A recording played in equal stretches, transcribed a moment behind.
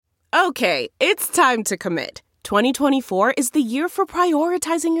Okay, it's time to commit. 2024 is the year for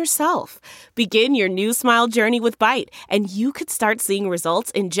prioritizing yourself. Begin your new smile journey with Byte, and you could start seeing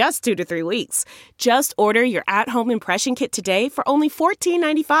results in just 2 to 3 weeks. Just order your at-home impression kit today for only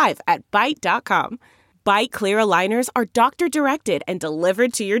 $14.95 at Byte.com. Byte Clear aligners are doctor-directed and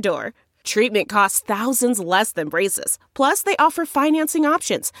delivered to your door. Treatment costs thousands less than braces. Plus, they offer financing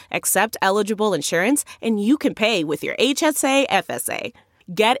options, accept eligible insurance, and you can pay with your HSA, FSA.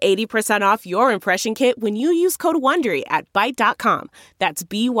 Get 80% off your impression kit when you use code WONDERY at Byte.com. That's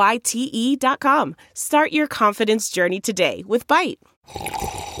BYTE.com. Start your confidence journey today with Byte.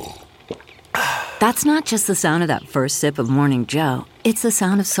 That's not just the sound of that first sip of Morning Joe. It's the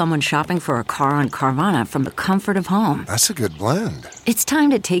sound of someone shopping for a car on Carvana from the comfort of home. That's a good blend. It's time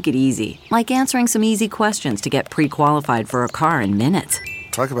to take it easy, like answering some easy questions to get pre-qualified for a car in minutes.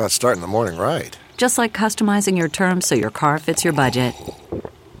 Talk about starting the morning right. Just like customizing your terms so your car fits your budget.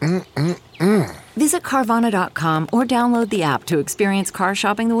 Visit Carvana.com or download the app to experience car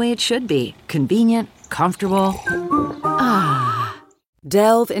shopping the way it should be. Convenient, comfortable.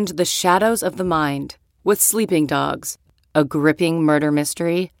 Delve into the shadows of the mind with Sleeping Dogs, a gripping murder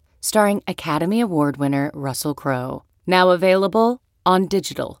mystery starring Academy Award winner Russell Crowe. Now available on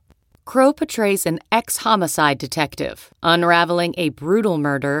digital. Crowe portrays an ex-homicide detective unraveling a brutal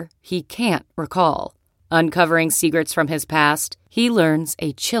murder he can't recall. Uncovering secrets from his past, he learns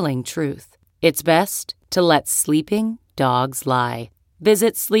a chilling truth. It's best to let sleeping dogs lie.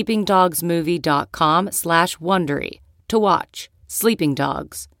 Visit sleepingdogsmovie.com/Wondery to watch Sleeping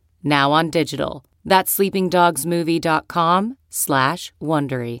Dogs, now on digital. That's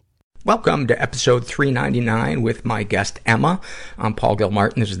sleepingdogsmovie.com/Wondery. Welcome to episode 399 with my guest, Emma. I'm Paul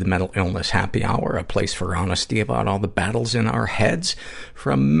Gilmartin. This is the Mental Illness Happy Hour, a place for honesty about all the battles in our heads,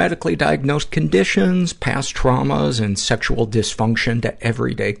 from medically diagnosed conditions, past traumas, and sexual dysfunction to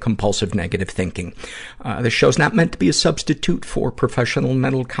everyday compulsive negative thinking. This show's not meant to be a substitute for professional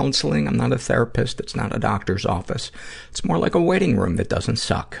mental counseling. I'm not a therapist. It's not a doctor's office. It's more like a waiting room that doesn't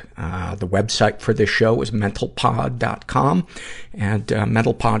suck. The website for this show is mentalpod.com, and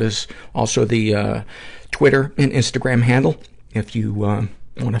mentalpod is also the Twitter and Instagram handle if you want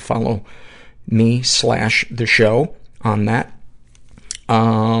to follow me / the show on that.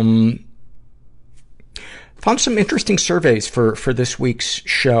 Found some interesting surveys for this week's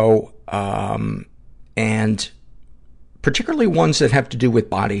show, and particularly ones that have to do with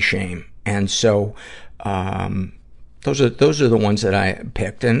body shame. And so those are the ones that I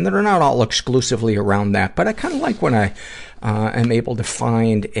picked, and they're not all exclusively around that, but I kind of like when I am able to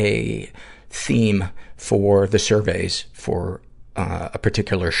find a theme for the surveys for a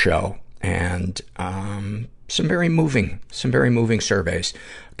particular show, and some very moving surveys,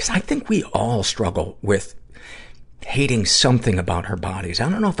 because I think we all struggle with hating something about our bodies. I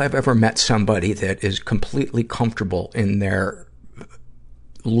don't know if I've ever met somebody that is completely comfortable in their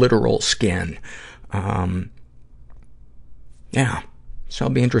literal skin. Yeah. So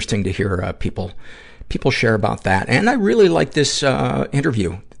it'll be interesting to hear people share about that. And I really like this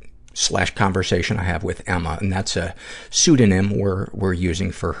interview / conversation I have with Emma, and that's a pseudonym we're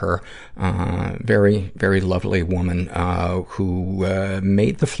using for her. Very, very lovely woman who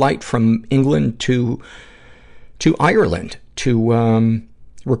made the flight from England to Ireland to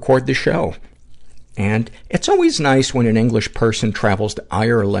record the show. And it's always nice when an English person travels to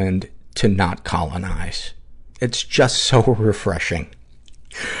Ireland to not colonize. It's just so refreshing.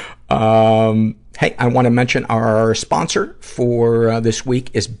 Hey, I want to mention our sponsor for this week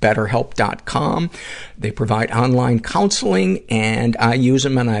is BetterHelp.com. They provide online counseling, and I use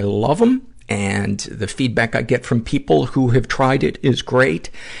them and I love them. And the feedback I get from people who have tried it is great.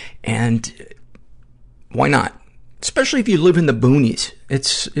 And why not? Especially if you live in the boonies.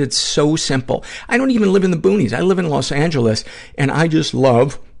 It's so simple. I don't even live in the boonies. I live in Los Angeles, and I just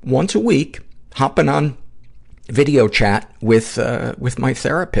love, once a week, hopping on video chat with my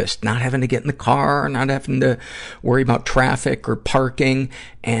therapist, not having to get in the car, not having to worry about traffic or parking.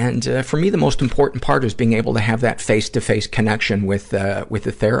 And for me, the most important part is being able to have that face-to-face connection with the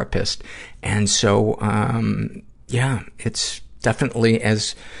therapist. And so, yeah, it's definitely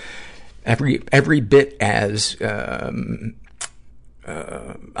as every bit as I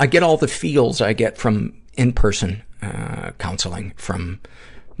get all the feels I get from in-person counseling from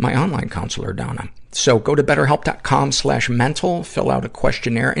my online counselor, Donna. So go to betterhelp.com/mental, fill out a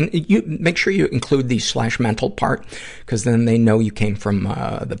questionnaire, and you make sure you include the /mental part, because then they know you came from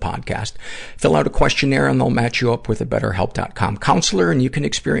the podcast. Fill out a questionnaire and they'll match you up with a betterhelp.com counselor, and you can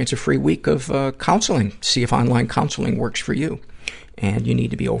experience a free week of counseling. See if online counseling works for you. and you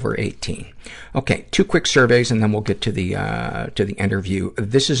need to be over 18. Okay, 2 quick surveys, and then we'll get to the interview.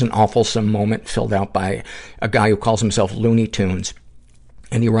 This is an awfulsome moment filled out by a guy who calls himself Looney Tunes.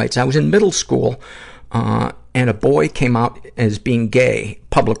 And he writes, I was in middle school, and a boy came out as being gay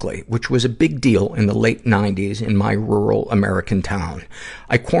publicly, which was a big deal in the late 90s in my rural American town.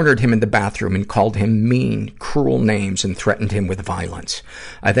 I cornered him in the bathroom and called him mean, cruel names and threatened him with violence.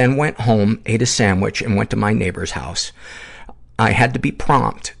 I then went home, ate a sandwich, and went to my neighbor's house. I had to be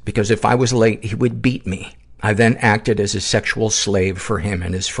prompt, because if I was late, he would beat me. I then acted as a sexual slave for him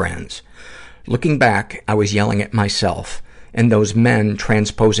and his friends. Looking back, I was yelling at myself, and those men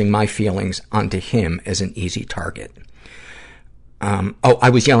transposing my feelings onto him as an easy target. I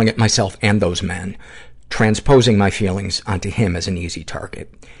was yelling at myself and those men, transposing my feelings onto him as an easy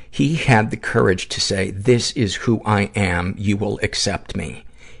target. He had the courage to say, this is who I am, you will accept me.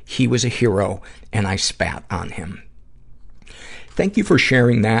 He was a hero, and I spat on him. Thank you for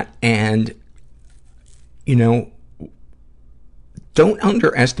sharing that, and, don't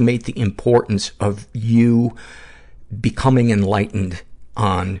underestimate the importance of you becoming enlightened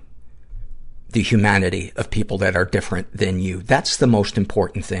on the humanity of people that are different than you. That's the most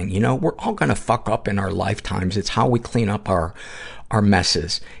important thing. We're all gonna fuck up in our lifetimes. It's how we clean up our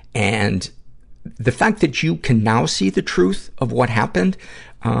messes. And the fact that you can now see the truth of what happened,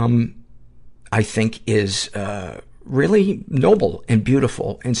 I think is, really noble and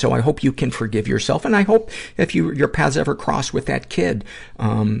beautiful. And so I hope you can forgive yourself. And I hope if your paths ever cross with that kid,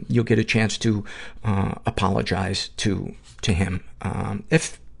 you'll get a chance to, apologize to him.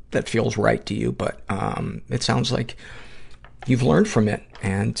 If that feels right to you, but, it sounds like you've learned from it.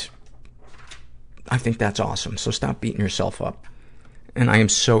 And I think that's awesome. So stop beating yourself up. And I am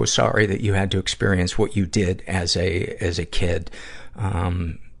so sorry that you had to experience what you did as a kid.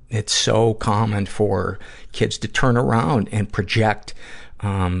 It's so common for kids to turn around and project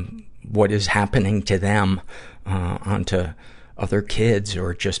what is happening to them onto other kids,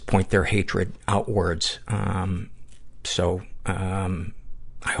 or just point their hatred outwards. So I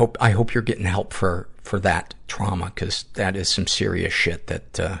hope you're getting help for that trauma, because that is some serious shit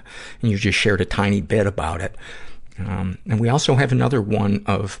that and you just shared a tiny bit about it. And we also have another one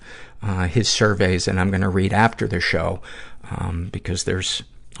of his surveys, and I'm going to read after the show, because there's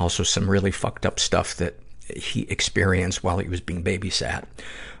also some really fucked up stuff that he experienced while he was being babysat.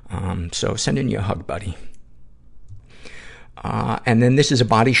 So sending you a hug, buddy. And then this is a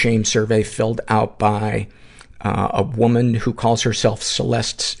body shame survey filled out by a woman who calls herself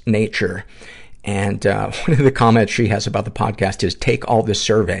Celeste's Nature. And one of the comments she has about the podcast is, take all the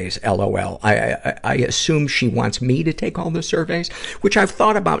surveys, LOL. I assume she wants me to take all the surveys, which I've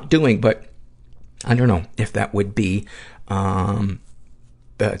thought about doing, but I don't know if that would be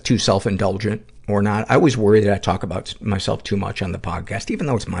too self-indulgent or not. I always worry that I talk about myself too much on the podcast, even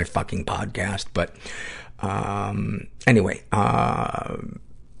though it's my fucking podcast. But anyway,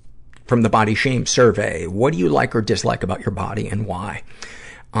 from the body shame survey, what do you like or dislike about your body, and why?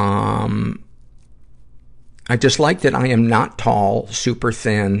 I dislike that I am not tall, super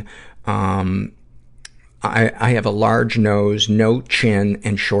thin. I have a large nose, no chin,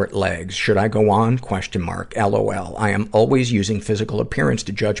 and short legs. Should I go on? ? LOL. I am always using physical appearance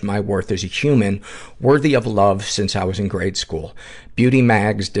to judge my worth as a human, worthy of love, since I was in grade school. Beauty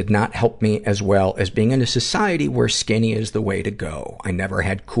mags did not help me, as well as being in a society where skinny is the way to go. I never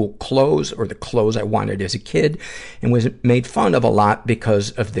had cool clothes or the clothes I wanted as a kid, and was made fun of a lot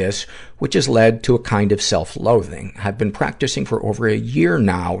because of this, which has led to a kind of self-loathing. I've been practicing for over a year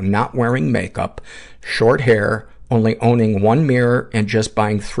now, not wearing makeup, short hair, only owning one mirror, and just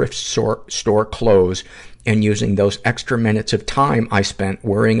buying thrift store clothes, and using those extra minutes of time I spent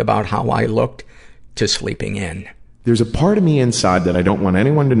worrying about how I looked to sleeping in. There's a part of me inside that I don't want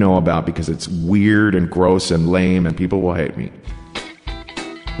anyone to know about because it's weird and gross and lame and people will hate me.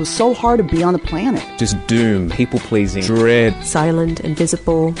 It was so hard to be on the planet. Just doom, people-pleasing, dread. Silent,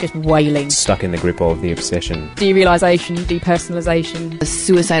 invisible, just wailing. Stuck in the grip of the obsession. Derealization, depersonalization.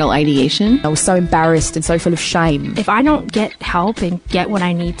 Suicidal ideation. I was so embarrassed and so full of shame. If I don't get help and get what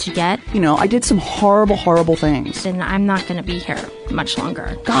I need to get, I did some horrible, horrible things. Then I'm not going to be here much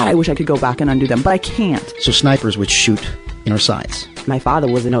longer. God, I wish I could go back and undo them, but I can't. So snipers would shoot in our sides. My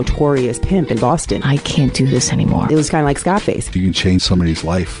father was a notorious pimp in Boston. I can't do this anymore. It was kind of like Scarface. You can change somebody's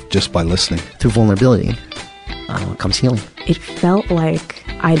life just by listening. Through vulnerability comes healing. It felt like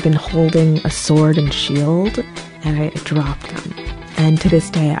I'd been holding a sword and shield, and I dropped them. And to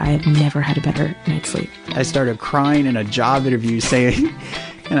this day, I have never had a better night's sleep. I started crying in a job interview saying,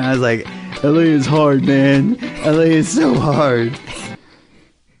 and I was like, LA is hard, man. LA is so hard.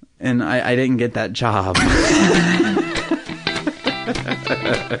 And I didn't get that job.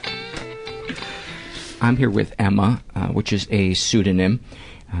 I'm here with Emma, which is a pseudonym.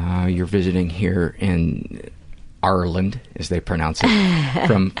 You're visiting here in Ireland, as they pronounce it,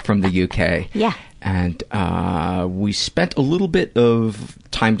 from the UK. Yeah. And we spent a little bit of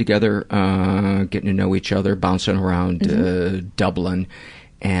time together, getting to know each other, bouncing around Dublin.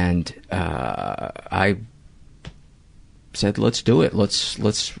 And I said, let's do it.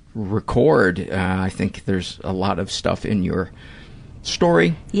 Let's record. I think there's a lot of stuff in your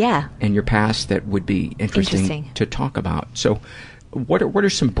story and your past that would be interesting to talk about. So what are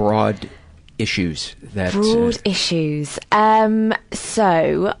some broad issues that issues?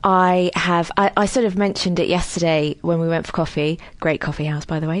 So I sort of mentioned it yesterday when we went for coffee. Great coffee house,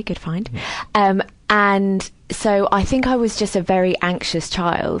 by the way, good find. And so I think I was just a very anxious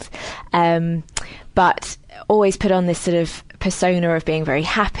child, but always put on this sort of persona of being very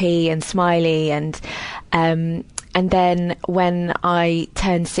happy and smiley, and then when I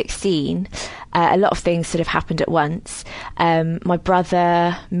turned 16, a lot of things sort of happened at once. My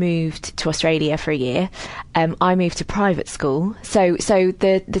brother moved to Australia for a year. I moved to private school. So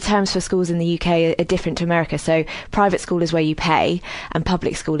the terms for schools in the UK are different to America. So private school is where you pay, and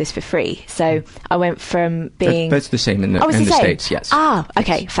public school is for free. So I went from being... That's the same in the States, yes. Ah,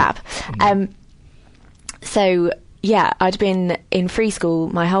 okay, fab. So... yeah, I'd been in free school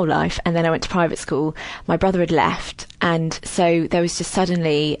my whole life, and then I went to private school. My brother had left, and so there was just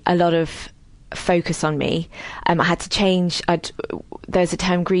suddenly a lot of focus on me. I had to change. There's a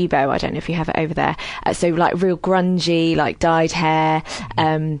term grebo, I don't know if you have it over there. So like real grungy, like dyed hair,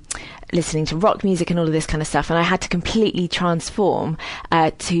 listening to rock music and all of this kind of stuff. And I had to completely transform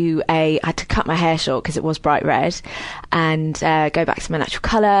I had to cut my hair short because it was bright red, and go back to my natural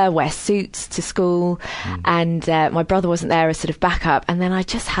colour, wear suits to school. And my brother wasn't there as sort of backup. And then I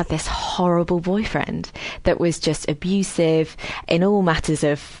just had this horrible boyfriend that was just abusive in all matters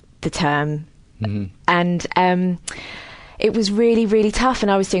of the term. And it was really, really tough.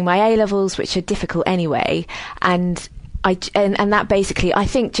 And I was doing my A-levels, which are difficult anyway. And that basically, I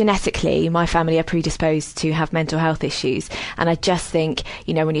think genetically, my family are predisposed to have mental health issues. And I just think,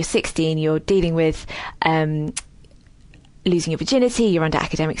 when you're 16, you're dealing with losing your virginity, you're under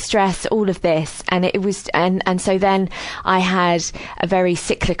academic stress, all of this. And it was, and so then I had a very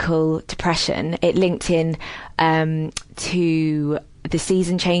cyclical depression. It linked in to the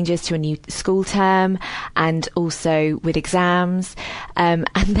season changes, to a new school term, and also with exams. And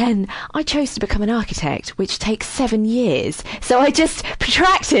then I chose to become an architect, which takes 7 years. So I just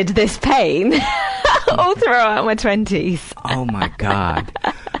protracted this pain all throughout my 20s. Oh my God.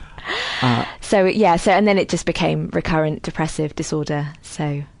 So and then it just became recurrent depressive disorder.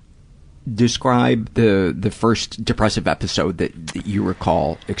 So describe the first depressive episode that you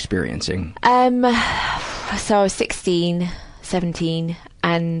recall experiencing. So I was 16, 17,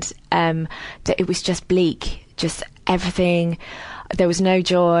 and it was just bleak, just everything. There was no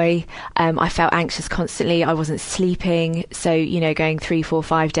joy. I felt anxious constantly. I wasn't sleeping. So, going 3, 4,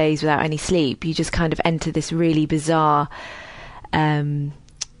 5 days without any sleep, you just kind of enter this really bizarre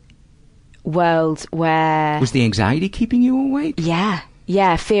world where... Was the anxiety keeping you awake?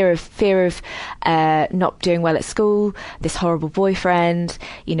 Yeah, fear of not doing well at school, this horrible boyfriend,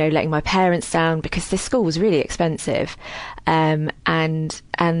 letting my parents down, because this school was really expensive. And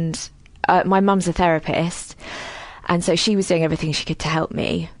my mum's a therapist, and so she was doing everything she could to help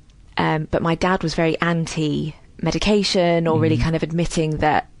me. But my dad was very anti-medication, or really kind of admitting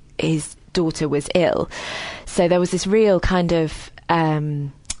that his daughter was ill. So there was this real kind of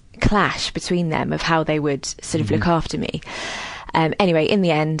clash between them of how they would sort of look after me. Anyway, in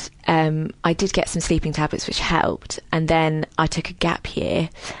the end, I did get some sleeping tablets, which helped. And then I took a gap year,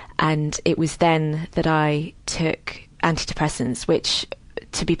 and it was then that I took antidepressants, which,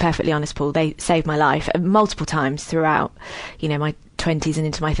 to be perfectly honest, Paul, they saved my life multiple times throughout, my 20s and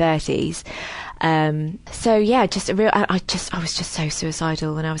into my 30s. So yeah, I was just so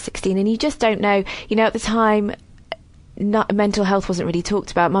suicidal when I was 16, and you just don't know, at the time, mental health wasn't really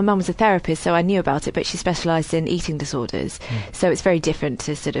talked about. My mum was a therapist, so I knew about it, but she specialised in eating disorders. So it's very different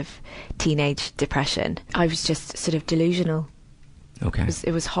to sort of teenage depression. I was just sort of delusional. Okay.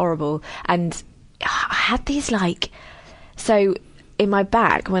 It was horrible. And I had these so in my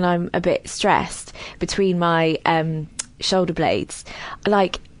back, when I'm a bit stressed, between my shoulder blades,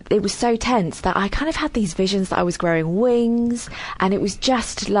 it was so tense that I kind of had these visions that I was growing wings, and it was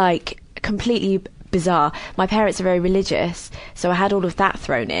just completely bizarre. My parents are very religious, so I had all of that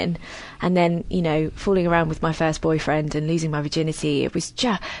thrown in, and then fooling around with my first boyfriend and losing my virginity. It was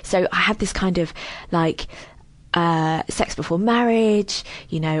just so I had this kind of sex before marriage,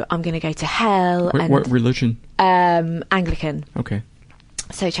 I'm going to go to hell. What religion? Anglican. Okay.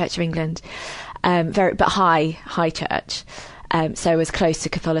 So Church of England, but high church. So as close to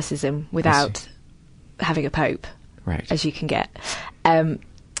Catholicism without having a pope, right, as you can get.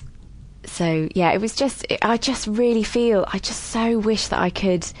 So yeah, it was just. I just really feel. I just so wish that I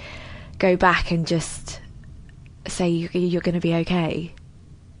could go back and just say you're going to be okay.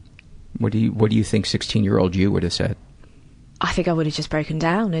 What do you think 16-year-old you would have said? I think I would have just broken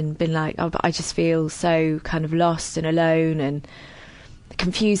down and been like, I just feel so kind of lost and alone and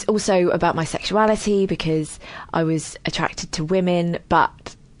confused also about my sexuality, because I was attracted to women,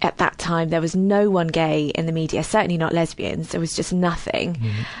 but at that time there was no one gay in the media, certainly not lesbians. There was just nothing.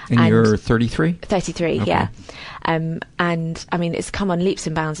 Mm-hmm. And you're 33? 33, okay. Yeah. And I mean, it's come on leaps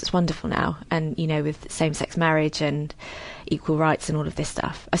and bounds. It's wonderful now. And, with same-sex marriage and equal rights and all of this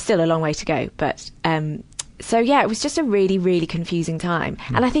stuff. Still a long way to go. But, so yeah, it was just a really, really confusing time.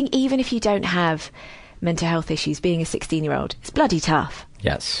 Mm. And I think even if you don't have mental health issues, being a 16-year-old, it's bloody tough.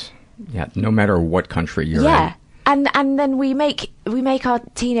 Yes. Yeah, no matter what country you're in. Yeah. And then we make our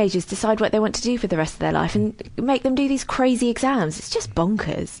teenagers decide what they want to do for the rest of their life and make them do these crazy exams. It's just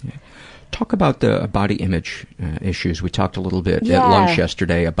bonkers. Yeah. Talk about the body image issues. We talked a little bit at lunch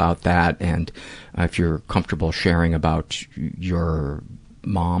yesterday about that, and if you're comfortable sharing about your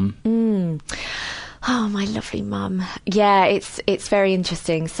mom. Oh, my lovely mum. Yeah, it's very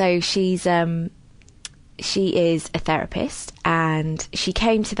interesting. So she is a therapist, and she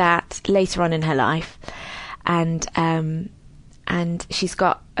came to that later on in her life, and she has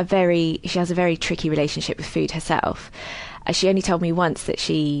a very tricky relationship with food herself. She only told me once that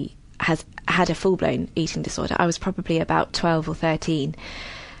she has had a full-blown eating disorder. I was probably about 12 or 13.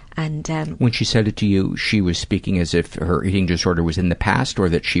 And when she said it to you, she was speaking as if her eating disorder was in the past, or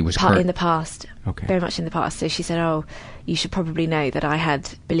that she was in the past. Okay. Very much in the past. So she said, "Oh, you should probably know that I had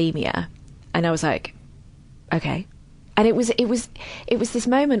bulimia." And I was like, "Okay." And it was this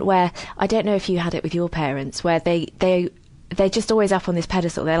moment where, I don't know if you had it with your parents, where they're just always up on this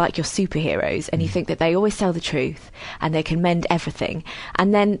pedestal. They're like your superheroes, and you think that they always tell the truth and they can mend everything.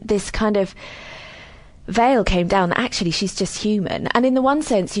 And then this kind of veil came down that actually she's just human. And in the one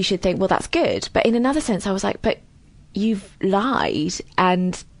sense, you should think, well, that's good. But in another sense, I was like, but you've lied,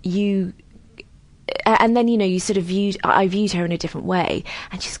 and then, you sort of I viewed her in a different way.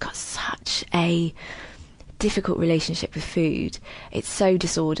 And she's got such a difficult relationship with food. It's so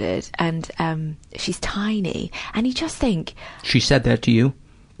disordered, and she's tiny, and you just think... She said that to you,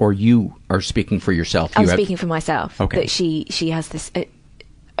 or you are speaking for yourself? I'm speaking for myself. Okay. That she has this...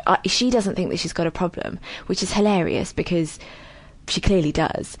 she doesn't think that she's got a problem, which is hilarious, because she clearly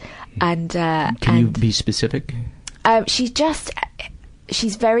does. And can you be specific?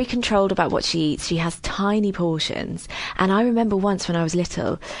 She's very controlled about what she eats. She has tiny portions. And I remember once when I was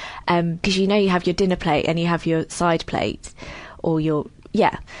little, because you have your dinner plate and you have your side plate, or your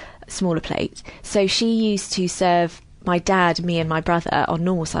smaller plate. So she used to serve my dad, me and my brother on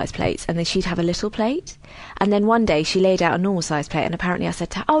normal size plates, and then she'd have a little plate. And then one day she laid out a normal size plate, and apparently I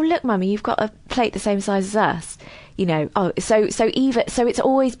said to her, "Oh, look, Mummy, you've got a plate the same size as us." So it's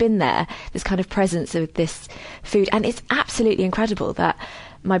always been there, this kind of presence of this food. And it's absolutely incredible that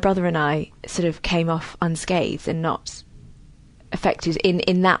my brother and I sort of came off unscathed and not affected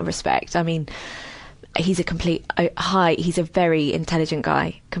in that respect. I mean, he's he's a very intelligent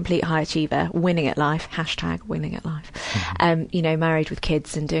guy, complete high achiever, winning at life, #winning at life, married with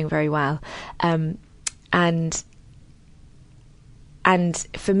kids and doing very well. And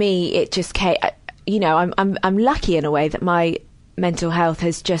for me, it just came, I'm lucky in a way that my mental health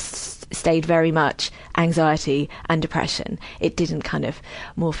has just stayed very much anxiety and depression. It didn't kind of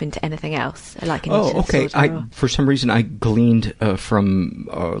morph into anything else, like an eating disorder. For some reason, I gleaned from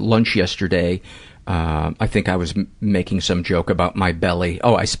lunch yesterday. I think I was making some joke about my belly.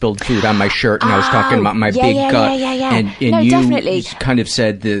 Oh, I spilled food on my shirt, and I was talking about my big gut. And no, you definitely kind of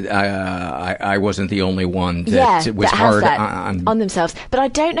said that I wasn't the only one that it was hard on themselves. But I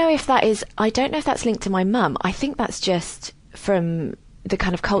don't know if that's linked to my mum. I think that's just from the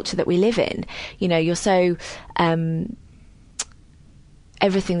kind of culture that we live in. You're so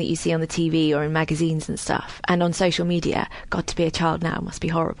everything that you see on the TV or in magazines and stuff, and on social media. God, to be a child now must be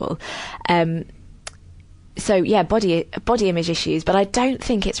horrible. So yeah, body image issues, but I don't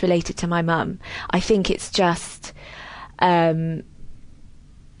think it's related to my mum. I think it's just from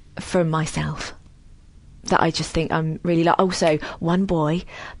myself, that I just think I'm really also, one boy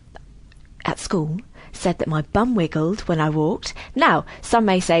at school said that my bum wiggled when I walked. Now, some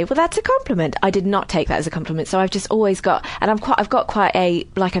may say, well, that's a compliment. I did not take that as a compliment. So I've just always got, and I've got quite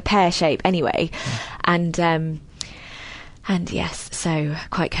a pear shape anyway. And yes, so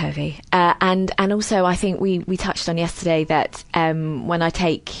quite curvy. And also, I think we touched on yesterday that when I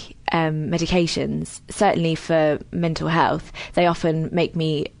take medications, certainly for mental health, they often make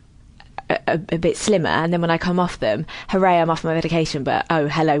me a bit slimmer, and then when I come off them, hooray, I'm off my medication, but oh,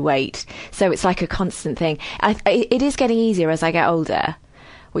 hello, weight. So it's like a constant thing. It is getting easier as I get older,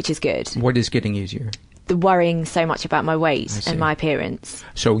 which is good. What is getting easier? The worrying so much about my weight and my appearance.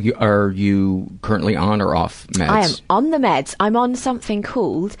 So are you currently on or off meds? I am on the meds. I'm on something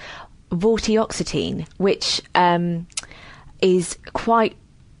called vortioxetine, which is quite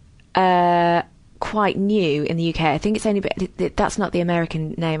new in the UK. I think it's only, that's not the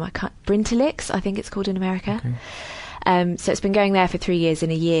American name. Brintellix, I think it's called in America. Okay. So it's been going there for 3 years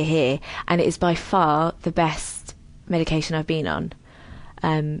and a year here, and it is by far the best medication I've been on.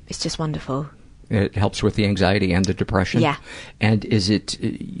 It's just wonderful. It helps with the anxiety and the depression. Yeah. And is it,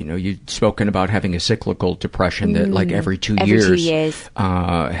 you've spoken about having a cyclical depression that like every 2 years. Every 2 years.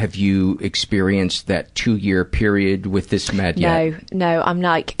 Have you experienced that 2-year period with this med yet? No, I'm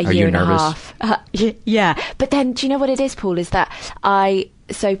like a Are year you and nervous? a half. Yeah. But then, do you know what it is, Paul, is that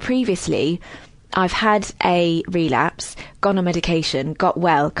so previously, I've had a relapse, gone on medication, got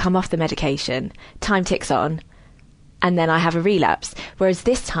well, come off the medication, time ticks on, and then I have a relapse. Whereas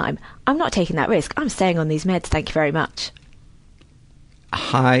this time, I'm not taking that risk. I'm staying on these meds, thank you very much.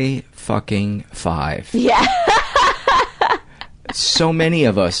 High fucking five. Yeah. So many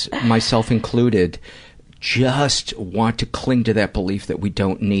of us, myself included, just want to cling to that belief that we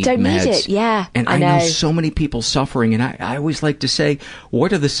don't need meds. Don't need it, yeah. And I know so many people suffering, and I always like to say,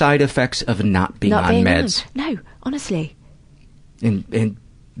 what are the side effects of not being on meds? No, honestly. And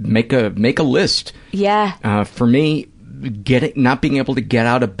make a list. Yeah. For me, not being able to get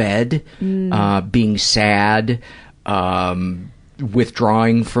out of bed, being sad,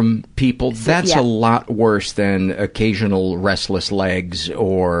 withdrawing from people, that's a lot worse than occasional restless legs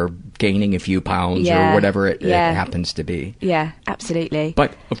or gaining a few pounds or whatever it happens to be. Yeah, absolutely.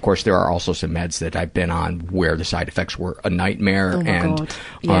 But, of course, there are also some meds that I've been on where the side effects were a nightmare and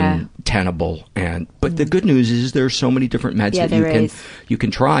untenable. But the good news is there's so many different meds that you can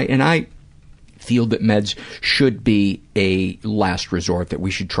try. And I feel that meds should be a last resort, that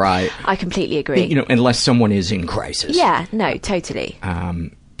we should try. I completely agree. Unless someone is in crisis. Yeah, no, totally.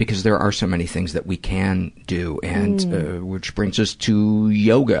 Because there are so many things that we can do, and which brings us to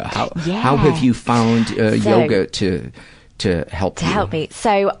yoga. How have you found yoga to help you? To help me.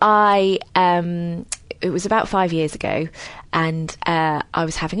 So it was about 5 years ago, and I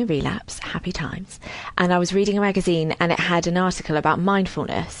was having a relapse, happy times, and I was reading a magazine, and it had an article about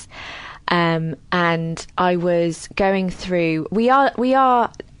mindfulness. And I was going through. We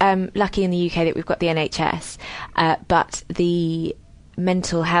are lucky in the UK that we've got the NHS, but the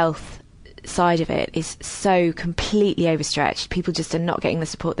mental health side of it is so completely overstretched. People just are not getting the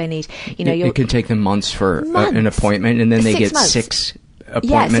support they need. It can take them months for an appointment, and then they get 6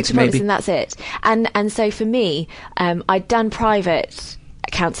 appointments, 6 maybe, and that's it. And so for me, I'd done private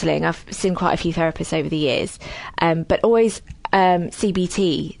counselling. I've seen quite a few therapists over the years, but always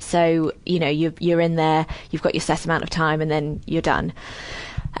CBT. So you're in there, you've got your set amount of time, and then you're done.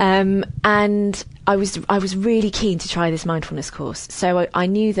 And I was really keen to try this mindfulness course. So I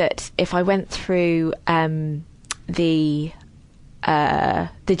knew that if I went through the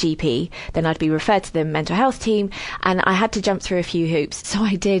GP, then I'd be referred to the mental health team, and I had to jump through a few hoops. So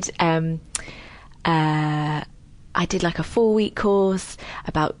I did like a 4-week course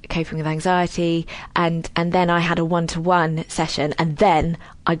about coping with anxiety, and then I had a 1-to-1 session, and then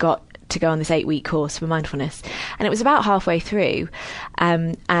I got to go on this 8-week course for mindfulness. And it was about halfway through,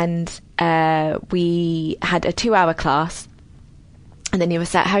 and we had a 2-hour class, and then you were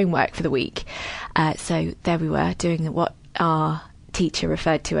set homework for the week. So there we were doing what our teacher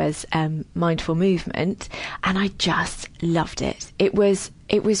referred to as mindful movement, and I just loved it. It was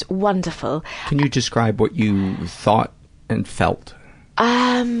wonderful. Can you describe what you thought and felt?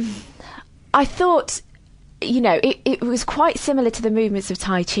 I thought, it was quite similar to the movements of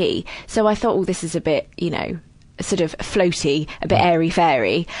Tai Chi. So I thought, this is a bit, sort of floaty, a bit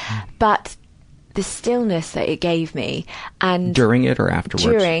airy-fairy. But the stillness that it gave me, and during it or afterwards?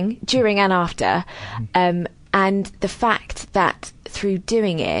 During and after. And the fact that through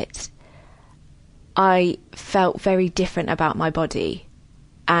doing it, I felt very different about my body.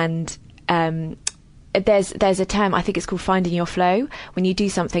 And there's a term, I think it's called finding your flow, when you do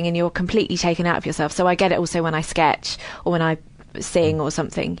something and you're completely taken out of yourself. So I get it also when I sketch or when I sing or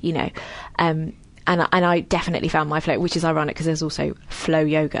something, and I definitely found my flow, which is ironic because there's also flow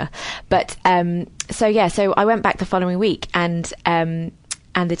yoga. But so I went back the following week, and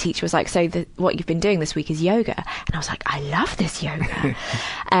and the teacher was like, so what you've been doing this week is yoga. And I was like, I love this yoga.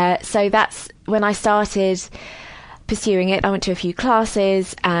 So that's when I started pursuing it. I went to a few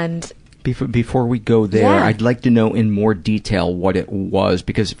classes. And before we go there, I'd like to know in more detail what it was,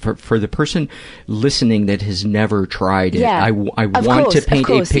 because for the person listening that has never tried it, I want to paint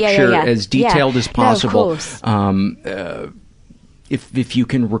a picture as detailed as possible. No, if you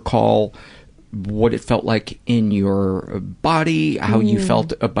can recall what it felt like in your body, how you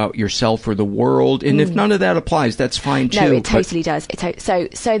felt about yourself or the world, and if none of that applies, that's fine too. No, it totally does. So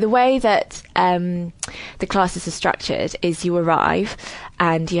the way that the classes are structured is you arrive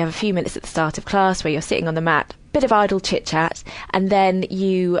and you have a few minutes at the start of class where you're sitting on the mat, bit of idle chit chat, and then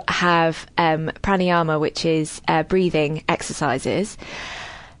you have pranayama, which is breathing exercises.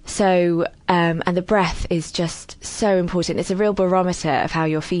 So, and the breath is just so important. It's a real barometer of how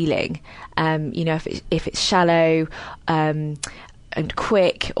you're feeling. If it's shallow and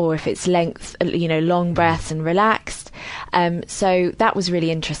quick, or if it's length, long breaths and relaxed. So that was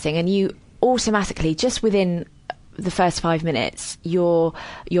really interesting. And you automatically, just within the first 5 minutes, your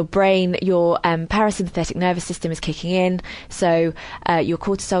brain, your parasympathetic nervous system is kicking in, so your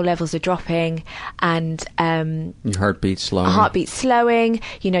cortisol levels are dropping, and your heartbeat's slowing.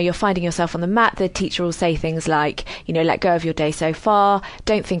 You're finding yourself on the mat. The teacher will say things like, let go of your day so far,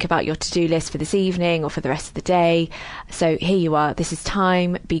 don't think about your to-do list for this evening or for the rest of the day. So here you are, this is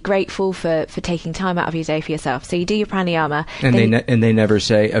time, be grateful for taking time out of your day for yourself. So you do your pranayama, and they never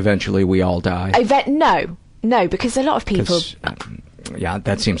say eventually we all die. No, because a lot of people...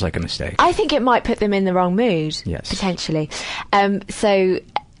 that seems like a mistake. I think it might put them in the wrong mood, potentially. So,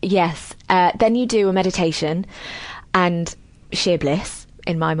 yes. Then you do a meditation and sheer bliss,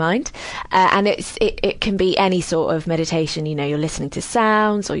 in my mind. And it can be any sort of meditation. You're listening to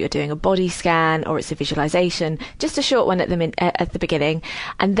sounds, or you're doing a body scan, or it's a visualization. Just a short one at the beginning.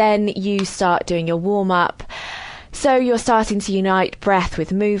 And then you start doing your warm-up. So you're starting to unite breath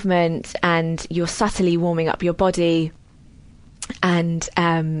with movement, and you're subtly warming up your body, and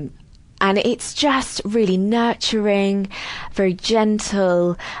it's just really nurturing, very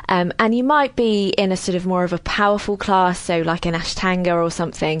gentle, and you might be in a sort of more of a powerful class, so like an Ashtanga or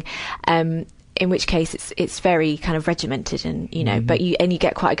something, in which case it's very kind of regimented, and but you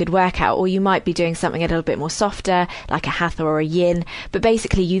get quite a good workout. Or you might be doing something a little bit more softer, like a hatha or a yin. But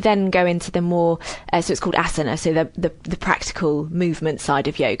basically, you then go into the more so it's called asana, so the practical movement side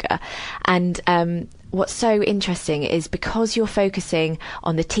of yoga. And what's so interesting is, because you're focusing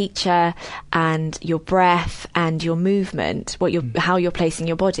on the teacher and your breath and your movement, how you're placing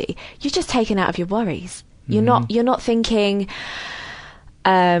your body, you're just taken out of your worries. You're not thinking,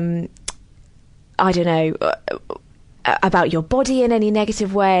 I don't know, about your body in any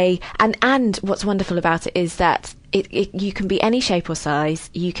negative way. And what's wonderful about it is that you can be any shape or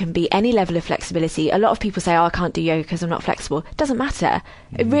size, you can be any level of flexibility. A lot of people say, I can't do yoga because I'm not flexible. It doesn't matter.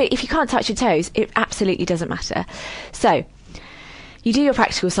 If you can't touch your toes, it absolutely doesn't matter. So you do your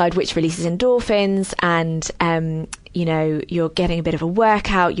practical side, which releases endorphins, and you're getting a bit of a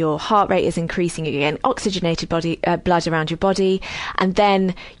workout, your heart rate is increasing, you're getting oxygenated blood around your body, and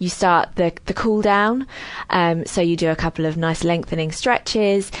then you start the cool down. So you do a couple of nice lengthening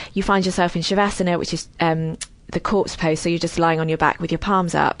stretches. You find yourself in Shavasana, which is the corpse pose, so you're just lying on your back with your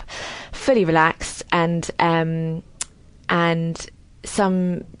palms up, fully relaxed, and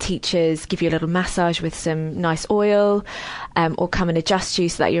some teachers give you a little massage with some nice oil, or come and adjust you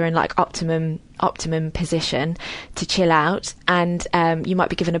so that you're in like optimum position to chill out. And you might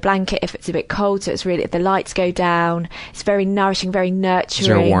be given a blanket if it's a bit cold, so it's really, the lights go down. It's very nourishing, very nurturing. Is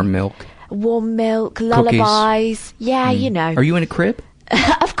there warm milk? Warm milk, lullabies. Cookies. Yeah, Are you in a crib?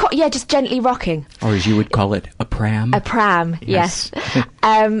 Of course, just gently rocking. Or as you would call it, a pram. A pram, yes.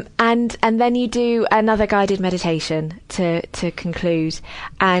 And then you do another guided meditation to conclude,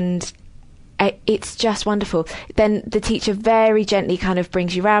 and it's just wonderful. Then the teacher very gently kind of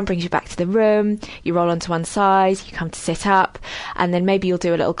brings you around, brings you back to the room. You roll onto one side, you come to sit up, and then maybe you'll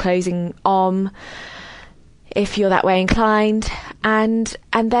do a little closing om, if you're that way inclined, and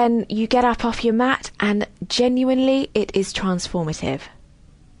then you get up off your mat, and genuinely it is transformative.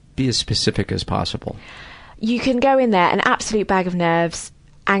 Be as specific as possible. You can go in there an absolute bag of nerves,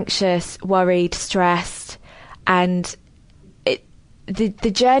 anxious, worried, stressed, and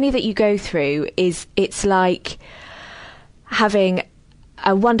the journey that you go through it's like having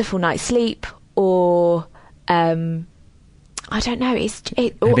a wonderful night's sleep, or I don't know.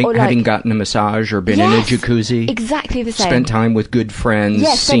 Having gotten a massage or been in a jacuzzi. Exactly the same. Spent time with good friends.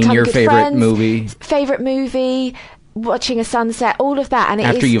 Seen your favorite movie. Favorite movie. watching a sunset, all of that. And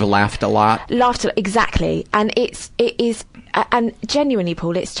after you've laughed a lot. Exactly. And it is, and genuinely,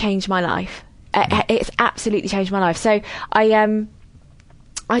 Paul, it's changed my life. It's absolutely changed my life. So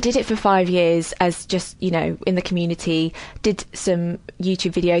I did it for 5 years as just, in the community, did some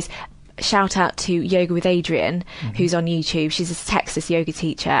YouTube videos. Shout out to Yoga with Adriene, who's on YouTube. She's a Texas yoga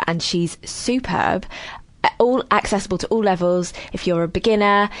teacher and she's superb. All accessible to all levels. If you're a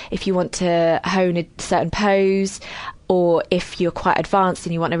beginner, if you want to hone a certain pose, or if you're quite advanced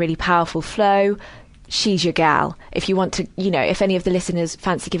and you want a really powerful flow, she's your gal. If you want to, if any of the listeners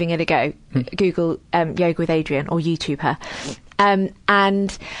fancy giving it a go, Google Yoga with Adriene or YouTube her.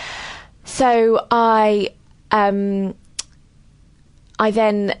 And so I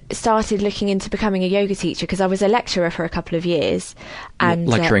then started looking into becoming a yoga teacher because I was a lecturer for a couple of years. And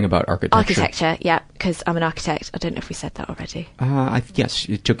lecturing about architecture. Architecture, yeah, because I'm an architect. I don't know if we said that already. Yes,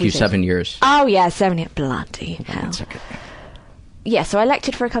 it took you 7 years. Oh, yeah, 7 years. Bloody hell. That's okay. Yeah, so I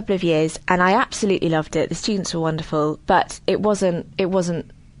lectured for a couple of years and I absolutely loved it. The students were wonderful, but it wasn't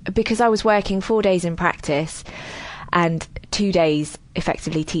because I was working 4 days in practice and 2 days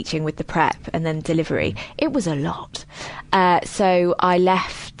effectively teaching with the prep and then delivery. It was a lot. So I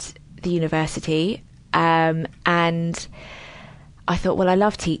left the university and I thought, well, I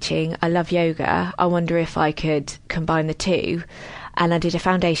love teaching, I love yoga. I wonder if I could combine the two. And I did a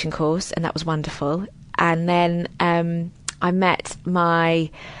foundation course and that was wonderful. And then I met my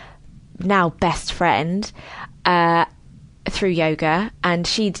now best friend through yoga, and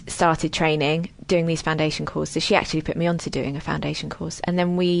she'd started training, doing these foundation courses. She actually put me on to doing a foundation course. And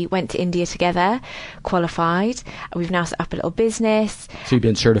then we went to India together, qualified. We've now set up a little business. So you've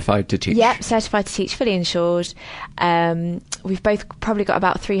been certified to teach? Yep, certified to teach, fully insured. We've both probably got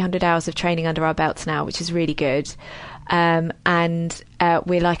about 300 hours of training under our belts now, which is really good. And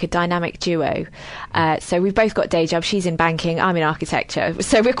we're like a dynamic duo. So we've both got day jobs. She's in banking, I'm in architecture.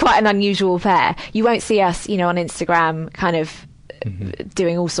 So we're quite an unusual pair. You won't see us, on Instagram kind of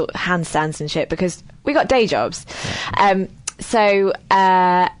doing all sorts of handstands and shit because we got day jobs.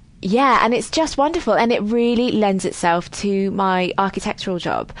 Yeah, and it's just wonderful, and it really lends itself to my architectural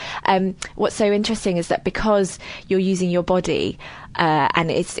job. What's so interesting is that because you're using your body, and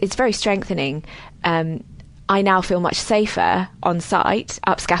it's very strengthening, I now feel much safer on site,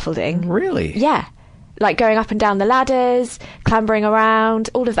 up scaffolding. Really? Yeah. Like going up and down the ladders, clambering around,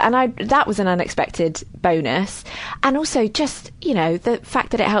 all of that. And that was an unexpected bonus. And also just, the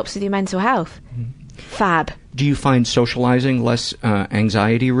fact that it helps with your mental health. Fab. Do you find socializing less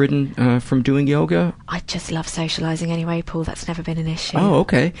anxiety-ridden from doing yoga? I just love socializing anyway, Paul. That's never been an issue. Oh,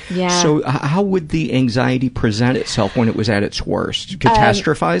 okay. Yeah. So how would the anxiety present itself when it was at its worst?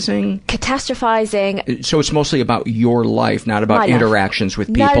 Catastrophizing? Catastrophizing. So it's mostly about your life, not about interactions with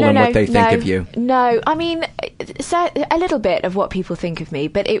people and what they think of you? No, I mean, a little bit of what people think of me,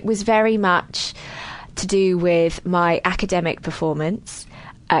 but it was very much to do with my academic performance.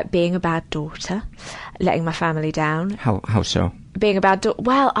 Being a bad daughter, letting my family down. How so? Being a bad daughter.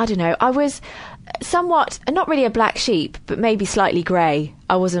 Well, I don't know. I was somewhat, not really a black sheep, but maybe slightly grey.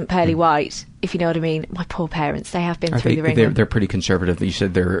 I wasn't pearly white, if you know what I mean. My poor parents, they have been through the ringer. They're pretty conservative. You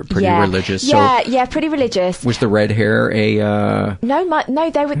said they're pretty religious. Yeah, pretty religious. Was the red hair a... No,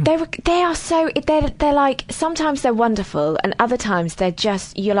 they are so, they're like, sometimes they're wonderful and other times they're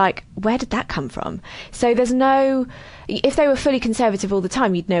just, you're like, where did that come from? So there's no, if they were fully conservative all the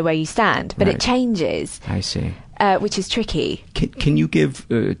time, you'd know where you stand, but it changes. I see. Which is tricky. Can you give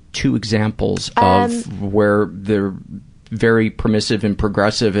 2 examples of where they're very permissive and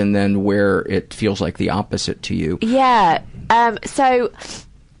progressive, and then where it feels like the opposite to you? Yeah. So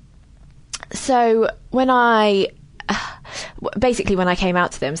when I basically when I came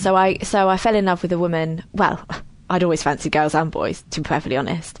out to them, so I fell in love with a woman. Well, I'd always fancied girls and boys, to be perfectly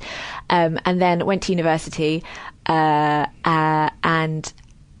honest, and then went to university and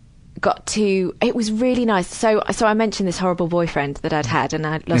got to, it was really nice. So I mentioned this horrible boyfriend that I'd had, and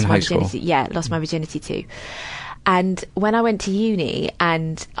I lost my virginity. Yeah, lost my virginity too. And when I went to uni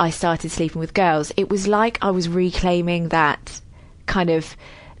and I started sleeping with girls, it was like I was reclaiming that kind of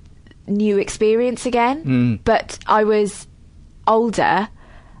new experience again. But I was older,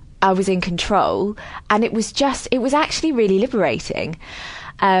 I was in control, and it was actually really liberating.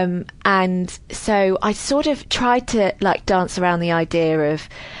 And so I sort of tried to dance around the idea of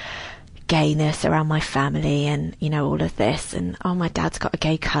gayness around my family and, all of this. And, my dad's got a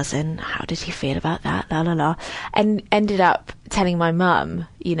gay cousin. How did he feel about that? La, la, la. And ended up telling my mum,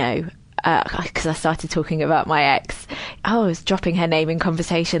 because I started talking about my ex. I was dropping her name in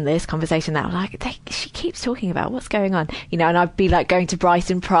conversation, this conversation that. I'm like, she keeps talking about what's going on, you know. And I'd be like going to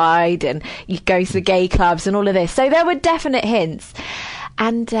Brighton Pride, and you go to the gay clubs and all of this. So there were definite hints,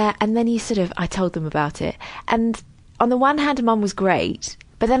 and then I told them about it. And on the one hand, Mum was great,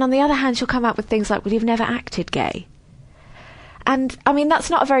 but then on the other hand, she'll come out with things like, "Well, you've never acted gay," and I mean that's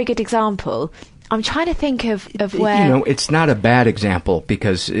not a very good example. I'm trying to think of where... You know, it's not a bad example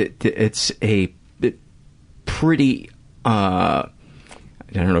because it's a pretty... I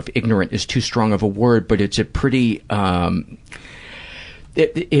don't know if ignorant is too strong of a word, but it's a pretty...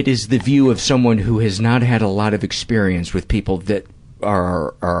 It is the view of someone who has not had a lot of experience with people that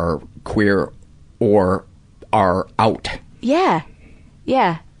are queer or are out. Yeah.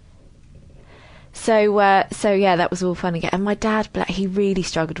 Yeah. So yeah, that was all fun again. And my dad, he really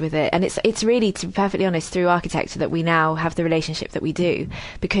struggled with it. And it's really, to be perfectly honest, through architecture that we now have the relationship that we do,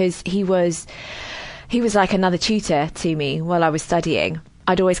 because he was like another tutor to me while I was studying.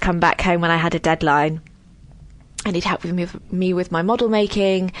 I'd always come back home when I had a deadline, and he'd help me with my model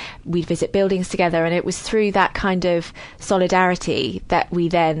making. We'd visit buildings together, and it was through that kind of solidarity that we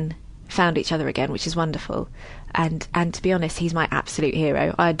then found each other again, which is wonderful. And to be honest, he's my absolute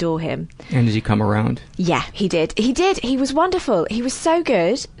hero. I adore him. And does he come around? Yeah, he did. He was wonderful. He was so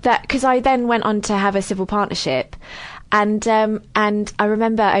good that, because I then went on to have a civil partnership, and I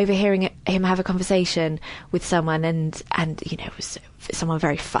remember overhearing him have a conversation with someone, and you know, it was someone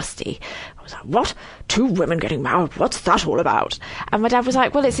very fusty. I was like, "What? 2 women getting married? What's that all about?" And my dad was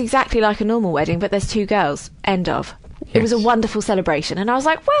like, "Well, it's exactly like a normal wedding, but there's 2 girls. End of." Yes. It was a wonderful celebration, and I was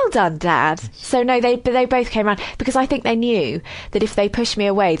like, "Well done, Dad." So no, they both came around, because I think they knew that if they pushed me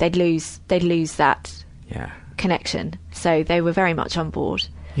away, they'd lose that connection. So they were very much on board.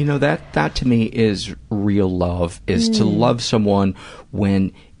 You know, that to me is real love, is to love someone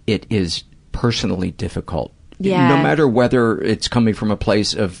when it is personally difficult. Yeah. No matter whether it's coming from a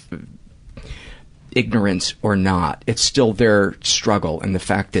place of ignorance or not, it's still their struggle, and the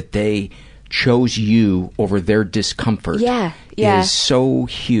fact that they chose you over their discomfort is so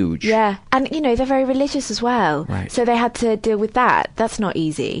huge. Yeah, and you know, they're very religious as well, right. So they had to deal with that. That's not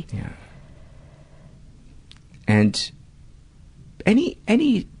easy. Yeah. And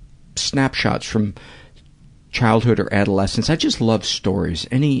any snapshots from childhood or adolescence? I just love stories.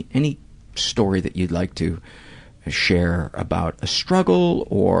 Any story that you'd like to share about a struggle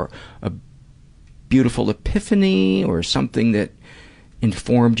or a beautiful epiphany or something that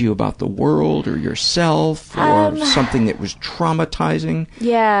informed you about the world or yourself, or something that was traumatizing?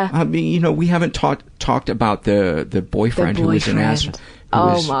 Yeah. I mean, you know, we haven't talked about the boyfriend who was an asshole.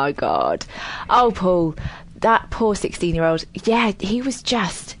 Oh my God. Oh, Paul, that poor 16-year-old. Yeah, he was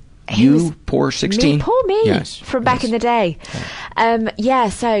just... Poor 16? Me, poor me. Yes. From back in the day. Yeah,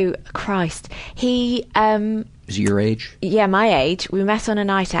 so, Christ. He... Is he your age? Yeah, my age. We met on a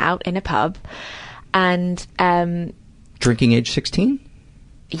night out in a pub, and... Drinking age 16?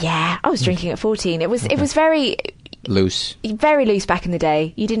 Yeah, I was drinking at 14. It was very... Loose. Very loose back in the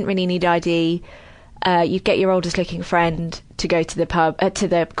day. You didn't really need ID. You'd get your oldest looking friend to go to the pub, to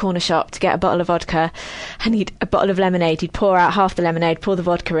the corner shop to get a bottle of vodka, and a bottle of lemonade. He'd pour out half the lemonade, pour the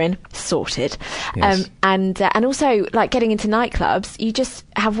vodka in, sorted. Yes. And also, like, getting into nightclubs, you just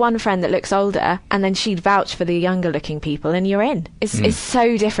have one friend that looks older, and then she'd vouch for the younger looking people, and you're in. It's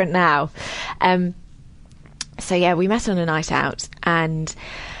so different now. So yeah, we met on a night out, and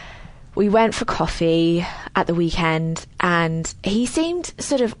we went for coffee at the weekend, and he seemed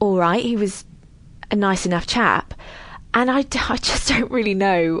sort of all right. He was a nice enough chap, and I just don't really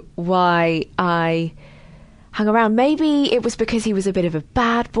know why I hung around. Maybe it was because he was a bit of a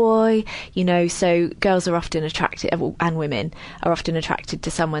bad boy, you know, so girls are often attracted, and women are often attracted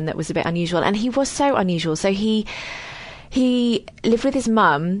to someone that was a bit unusual, and he was so unusual. So he lived with his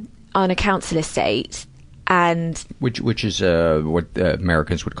mum on a council estate, and which is what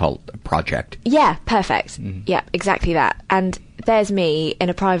Americans would call a project. Yeah, perfect. Yeah, exactly that. And there's me in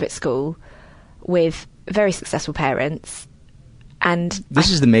a private school with very successful parents, and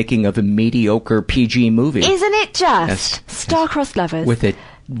this is the making of a mediocre PG movie, isn't it? Just yes. Star-crossed lovers with a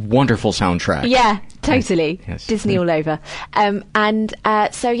wonderful soundtrack. Yeah, totally. Yes. Disney all over.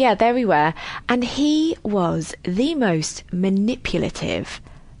 So yeah, there we were, and he was the most manipulative,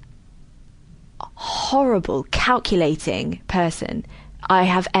 horrible, calculating person I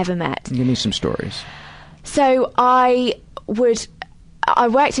have ever met. Give me some stories. So I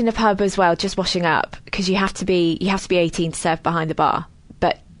worked in a pub as well, just washing up, because you have to be 18 to serve behind the bar,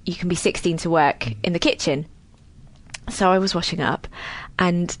 but you can be 16 to work in the kitchen. So I was washing up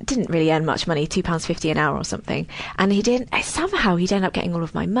and didn't really earn much money, £2.50 an hour or something. And somehow he'd end up getting all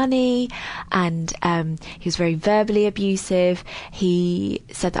of my money, and he was very verbally abusive. He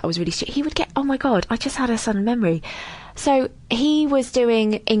said that I was really stupid. He would get, oh my God, I just had a sudden memory. So he was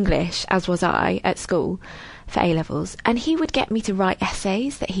doing English, as was I, at school for A-levels, and he would get me to write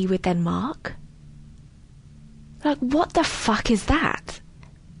essays that he would then mark. Like, what the fuck is that?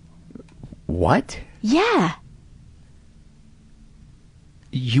 What? Yeah.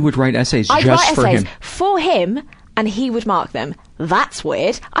 You would write essays I'd just write for essays him? for him, and he would mark them. That's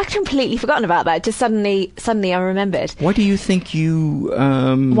weird. I'd completely forgotten about that. Just suddenly I remembered. Why do you think you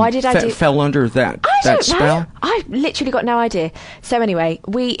Why did I fell under that spell? Know. I literally got no idea. So anyway,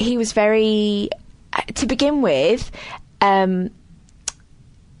 he was very, to begin with,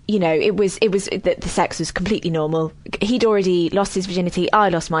 you know, it was the sex was completely normal. He'd already lost his virginity. I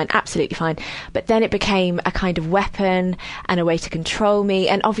lost mine. Absolutely fine. But then it became a kind of weapon and a way to control me.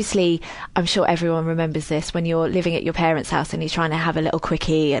 And obviously, I'm sure everyone remembers this when you're living at your parents' house and you're trying to have a little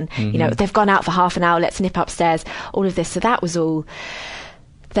quickie, and you know, they've gone out for half an hour. Let's nip upstairs. All of this. So that was all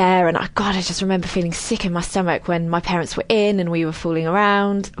there, and I just remember feeling sick in my stomach when my parents were in and we were fooling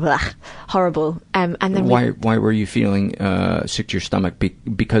around. Blah, horrible. And then why were you feeling sick to your stomach?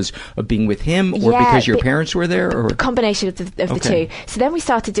 Because of being with him, or because your parents were there, or a combination of the two? So then we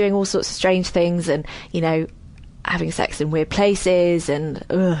started doing all sorts of strange things, and you know, having sex in weird places, and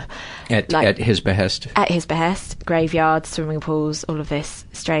at his behest. At his behest, graveyards, swimming pools, all of this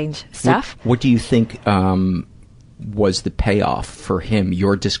strange stuff. What do you think was the payoff for him?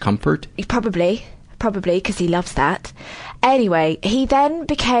 Your discomfort? Probably, because he loves that. Anyway, he then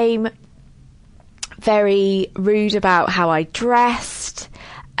became very rude about how I dressed.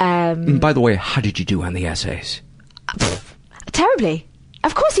 By the way, how did you do on the essays? Terribly.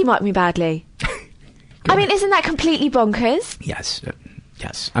 Of course he marked me badly. I mean, isn't that completely bonkers? Yes.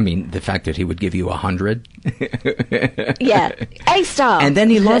 I mean, the fact that he would give you 100. Yeah. A star. And then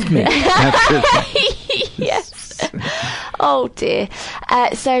he loved me. Yes. Oh dear.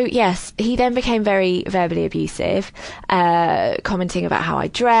 So yes, he then became very verbally abusive, commenting about how I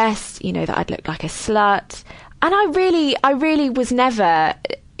dressed, you know, that I'd look like a slut. And I really was never,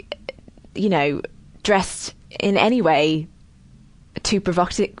 you know, dressed in any way too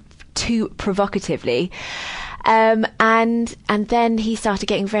provocatively. And then he started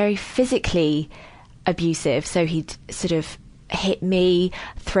getting very physically abusive. So he'd sort of hit me,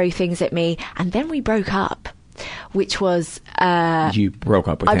 throw things at me, and then we broke up, which was... You broke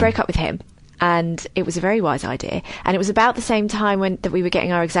up with him? I broke up with him. And it was a very wise idea. And it was about the same time that we were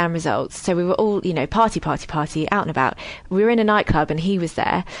getting our exam results. So we were all, you know, party, out and about. We were in a nightclub and he was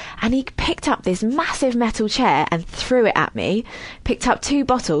there. And he picked up this massive metal chair and threw it at me. Picked up 2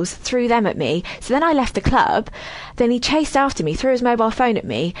 bottles, threw them at me. So then I left the club. Then he chased after me, threw his mobile phone at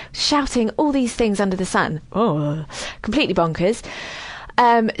me, shouting all these things under the sun. Oh, completely bonkers.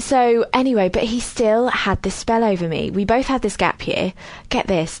 So anyway, but he still had this spell over me. We both had this gap year. Get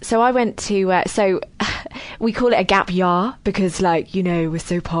this. So I went to, so we call it a gap year because, like, you know, we're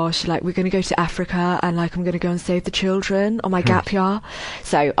so posh. Like, we're going to go to Africa and, like, I'm going to go and save the children on my gap year.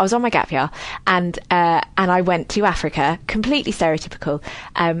 So I was on my gap year and I went to Africa, completely stereotypical.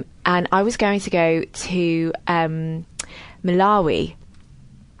 And I was going to go to, Malawi.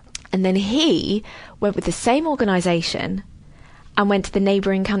 And then he went with the same organisation and went to the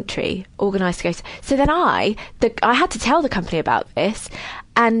neighbouring country, organised to go to... So then I had to tell the company about this,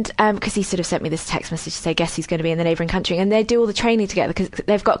 and because he sort of sent me this text message to say, guess who's going to be in the neighbouring country, and they do all the training together, because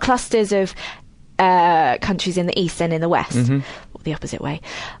they've got clusters of countries in the east and in the west, or the opposite way,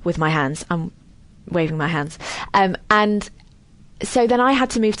 with my hands. I'm waving my hands. And so then I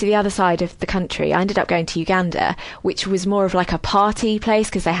had to move to the other side of the country. I ended up going to Uganda, which was more of like a party place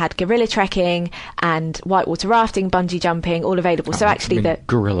because they had gorilla trekking and whitewater rafting, bungee jumping, all available. So actually the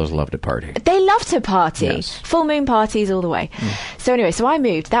gorillas love to party. They love to party. Yes. Full moon parties all the way. So anyway, so I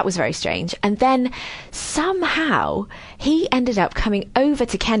moved. That was very strange. And then somehow he ended up coming over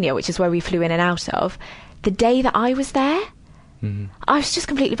to Kenya, which is where we flew in and out of, the day that I was there. I was just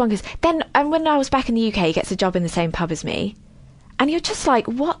completely bonkers. Then, and when I was back in the UK, he gets a job in the same pub as me. And you're just like,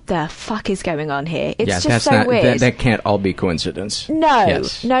 what the fuck is going on here? It's just so weird. That can't all be coincidence. No,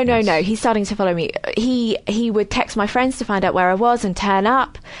 yes. No. He's starting to follow me. He would text my friends to find out where I was and turn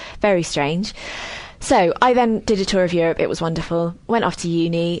up. Very strange. So I then did a tour of Europe. It was wonderful. Went off to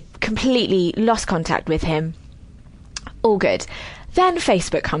uni. Completely lost contact with him. All good. Then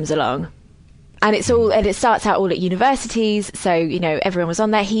Facebook comes along. And it starts out all at universities. So, everyone was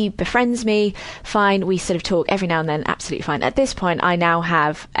on there. He befriends me. Fine. We sort of talk every now and then. Absolutely fine. At this point, I now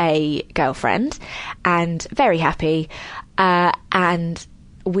have a girlfriend and very happy. And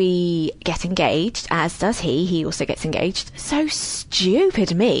we get engaged, as does he. He also gets engaged. So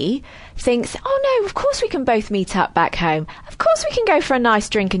stupid me thinks, oh no, of course we can both meet up back home. Of course we can go for a nice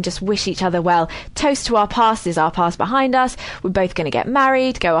drink and just wish each other well. Toast to our past is our past behind us. We're both going to get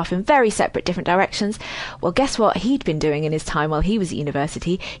married, go off in very separate different directions. Well, guess what he'd been doing in his time while he was at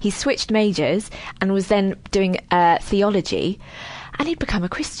university? He switched majors and was then doing theology, and he'd become a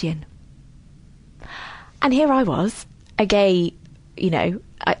Christian. And here I was, a gay, in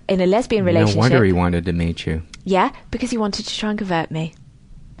a lesbian relationship. No wonder he wanted to meet you. Yeah, because he wanted to try and convert me.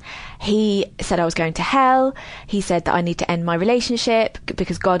 He said I was going to hell. He said that I need to end my relationship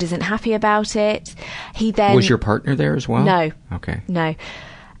because God isn't happy about it. He then... Was your partner there as well? No. Okay. No.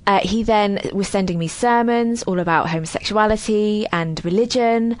 He then was sending me sermons all about homosexuality and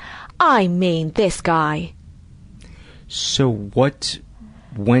religion. I mean, this guy. So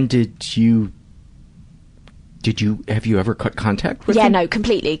when have you ever cut contact with him? Yeah, no,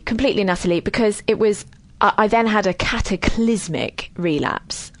 completely and utterly, because it was... I then had a cataclysmic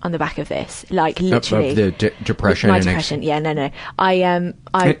relapse on the back of this, like literally. Of the depression. My depression, yeah, no.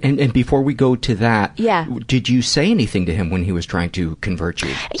 And before we go to that, yeah. Did you say anything to him when he was trying to convert you?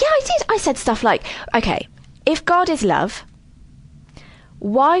 Yeah, I did. I said stuff like, okay, if God is love,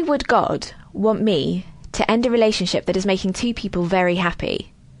 why would God want me to end a relationship that is making two people very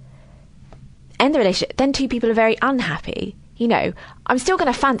happy? End the relationship, then two people are very unhappy. I'm still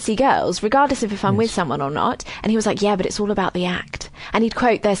going to fancy girls, regardless of if I'm with someone or not. And he was like, yeah, but it's all about the act. And he'd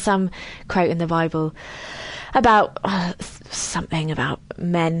quote, there's some quote in the Bible about something about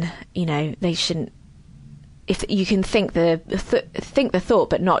men, they shouldn't, if you can think the thought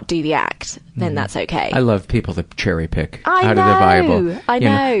but not do the act, then that's okay. I love people that cherry pick out of the Bible. I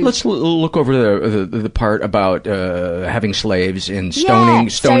know. Let's look over the part about having slaves and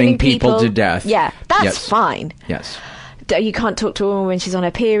stoning people to death. Yeah, that's fine. Yes. You can't talk to a woman when she's on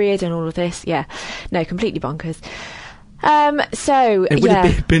her period and all of this. Yeah. No, completely bonkers. It would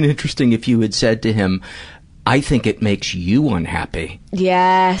have been interesting if you had said to him, I think it makes you unhappy.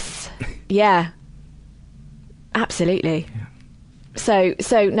 Yes. Yeah. Absolutely. Yeah.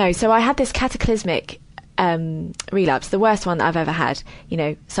 So I had this cataclysmic relapse, the worst one that I've ever had,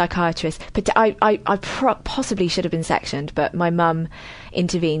 psychiatrist. But I possibly should have been sectioned, but my mum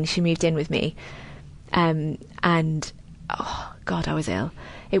intervened. She moved in with me. And oh God, I was ill.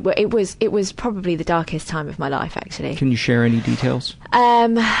 It was probably the darkest time of my life, actually. Can you share any details?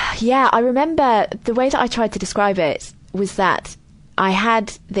 Yeah, I remember the way that I tried to describe it was that I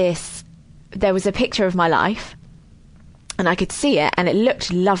had this. There was a picture of my life, and I could see it, and it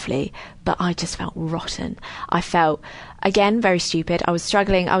looked lovely, but I just felt rotten. I felt, again, very stupid. I was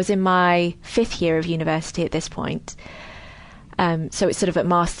struggling. I was in my 5th year of university at this point, so it's sort of at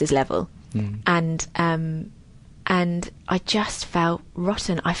master's level. And I just felt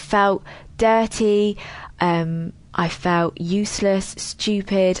rotten. I felt dirty. I felt useless,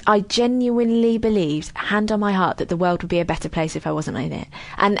 stupid. I genuinely believed, hand on my heart, that the world would be a better place if I wasn't in it.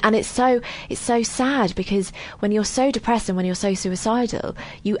 And it's so sad, because when you're so depressed and when you're so suicidal,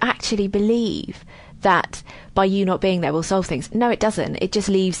 you actually believe that by you not being there will solve things. No, it doesn't. It just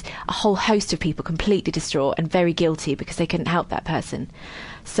leaves a whole host of people completely distraught and very guilty because they couldn't help that person.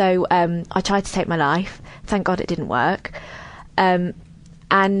 So I tried to take my life. Thank God it didn't work.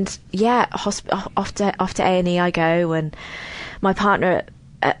 And yeah, off to A&E I go, and my partner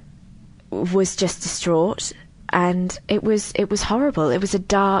was just distraught, and it was horrible. It was a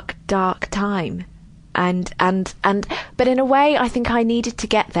dark time. But in a way, I think I needed to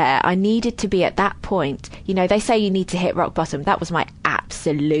get there. I needed to be at that point. They say you need to hit rock bottom. That was my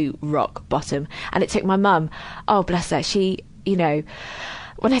absolute rock bottom. And it took my mum, oh bless her, she,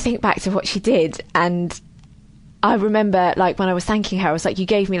 when I think back to what she did, and I remember, like, when I was thanking her, I was like, you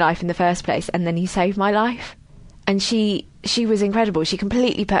gave me life in the first place, and then you saved my life. And she was incredible. She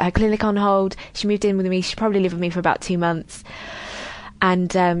completely put her clinic on hold. She moved in with me. She probably lived with me for about 2 months. And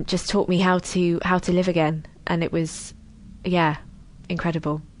just taught me how to live again, and it was, yeah,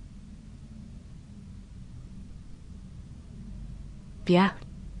 incredible. Yeah.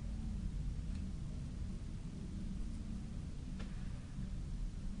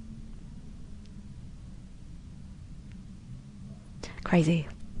 Crazy.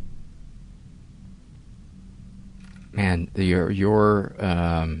 Man, your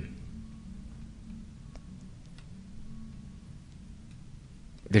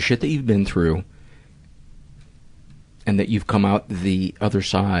the shit that you've been through, and that you've come out the other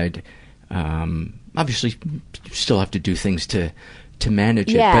side, obviously you still have to do things to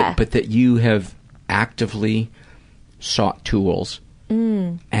manage Yeah. it, but that you have actively sought tools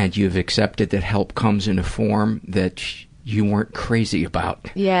and you've accepted that help comes in a form that you weren't crazy about.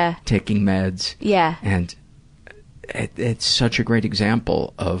 Yeah. Taking meds. Yeah. And it's such a great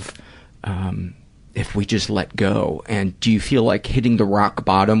example of if we just let go. And do you feel like hitting the rock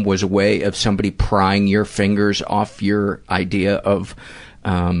bottom was a way of somebody prying your fingers off your idea of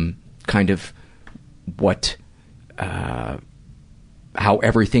kind of what how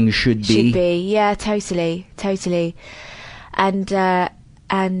everything should be? Should be, yeah, totally.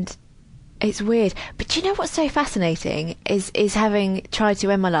 And it's weird. But do you know what's so fascinating is having tried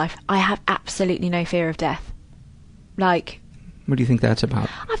to end my life, I have absolutely no fear of death. Like, what do you think that's about?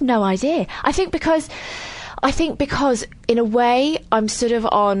 I've no idea. I think because in a way I'm sort of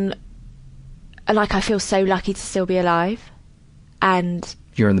on, like, I feel so lucky to still be alive. And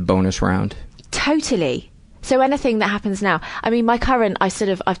you're in the bonus round. Totally. So anything that happens now, I mean, I've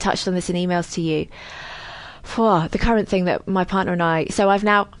touched on this in emails to you. For the current thing that my partner and I, so I've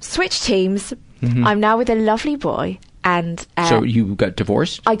now switched teams. Mm-hmm. I'm now with a lovely boy. And so you got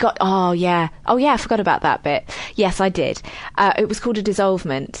divorced? Oh yeah, I forgot about that bit. Yes, I did. It was called a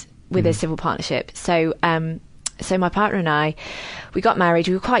dissolvement with a civil partnership. So so my partner and I, we got married.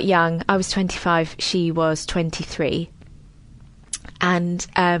 We were quite young. I was 25, she was 23. And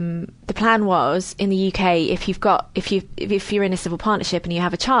the plan was, in the UK, if you're in a civil partnership and you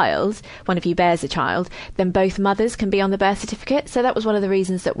have a child, one of you bears a child, then both mothers can be on the birth certificate. So that was one of the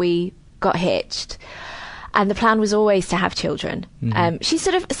reasons that we got hitched. And the plan was always to have children. She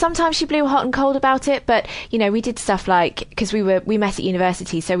sometimes she blew hot and cold about it, but, you know, we did stuff like, because we met at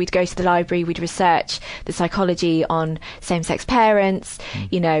university, so we'd go to the library, we'd research the psychology on same-sex parents.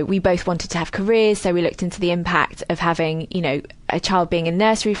 You know, we both wanted to have careers, so we looked into the impact of having, you know, a child being in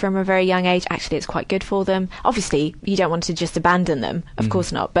nursery from a very young age. Actually, it's quite good for them. Obviously, you don't want to just abandon them, of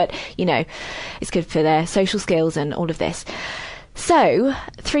course not, but, you know, it's good for their social skills and all of this. So,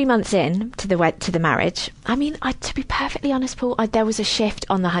 3 months in to the marriage, I mean, to be perfectly honest, Paul, there was a shift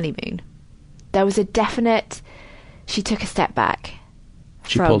on the honeymoon. There was a definite, she took a step back.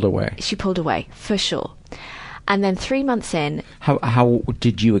 She pulled away. She pulled away, for sure. And then 3 months in... How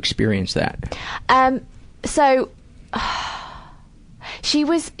did you experience that? So,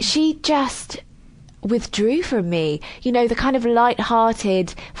 she just withdrew from me. You know, the kind of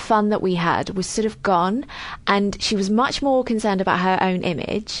light-hearted fun that we had was sort of gone, and she was much more concerned about her own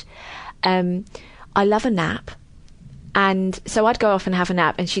image. I love a nap, and so I'd go off and have a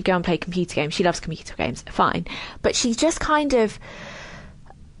nap, and she'd go and play computer games. She loves computer games, fine, but she just kind of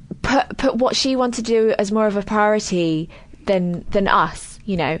put what she wanted to do as more of a priority than us,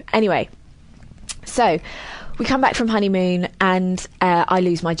 you know. Anyway, so we come back from honeymoon, and I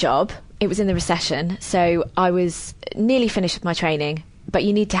lose my job. It was in the recession, so I was nearly finished with my training, but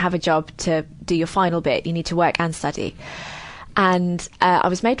you need to have a job to do your final bit. You need to work and study. And I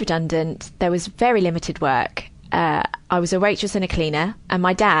was made redundant. There was very limited work. I was a waitress and a cleaner. And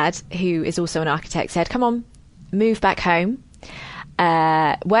my dad, who is also an architect, said, come on, move back home,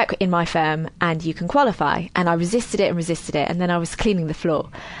 work in my firm, and you can qualify. And I resisted it. And then I was cleaning the floor.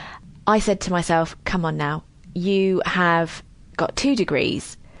 I said to myself, come on now, you have got 2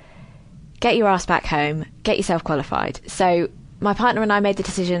 degrees. Get your ass back home, get yourself qualified. So my partner and I made the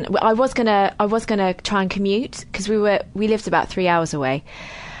decision. I was gonna try and commute, because we lived about 3 hours away.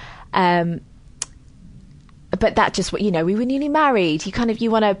 But that just, you know, we were newly married.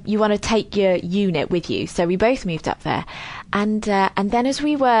 You want to take your unit with you. So we both moved up there, and then as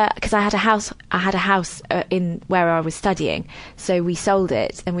we were, because I had a house in where I was studying, so we sold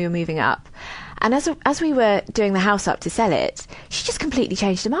it and we were moving up. And as we were doing the house up to sell it, she just completely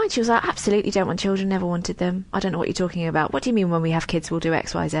changed her mind. She was like, absolutely don't want children, never wanted them. I don't know what you're talking about. What do you mean when we have kids we'll do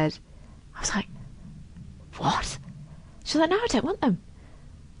X, Y, Z? I was like, what? She was like, no, I don't want them.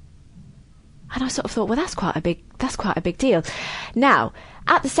 And I sort of thought, well, that's quite a big deal. Now,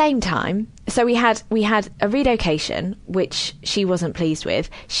 at the same time, so we had a relocation, which she wasn't pleased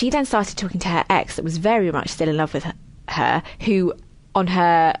with. She then started talking to her ex that was very much still in love with her, who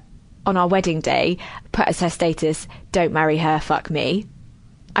on our wedding day put as her status, don't marry her, fuck me.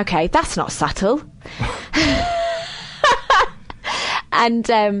 Okay, that's not subtle. And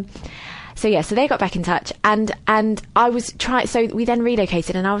So they got back in touch, and I was trying. So we then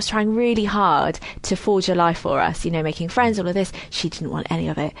relocated, and I was trying really hard to forge a life for us. Making friends, all of this. She didn't want any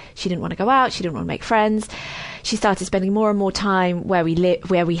of it. She didn't want to go out. She didn't want to make friends. She started spending more and more time where we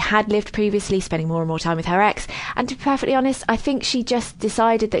had lived previously, spending more and more time with her ex. And to be perfectly honest, I think she just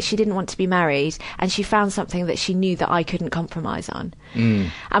decided that she didn't want to be married, and she found something that she knew that I couldn't compromise on.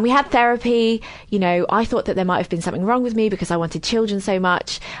 And we had therapy. I thought that there might have been something wrong with me because I wanted children so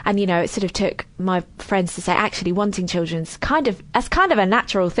much. And, it sort of took my friends to say, actually, wanting children's that's kind of a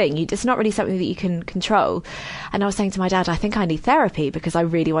natural thing. It's not really something that you can control. And I was saying to my dad, I think I need therapy because I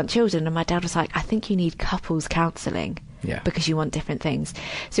really want children. And my dad was like, I think you need couples counselling. Yeah. Because you want different things.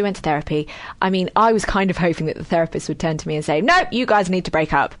 So we went to therapy. I mean, I was kind of hoping that the therapist would turn to me and say, no, you guys need to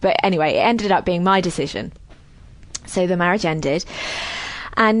break up. But anyway, it ended up being my decision. So the marriage ended.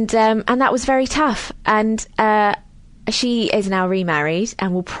 And that was very tough. And she is now remarried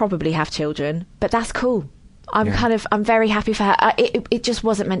and will probably have children. But that's cool. I'm very happy for her. It just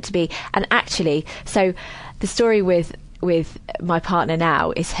wasn't meant to be. And actually, so the story with my partner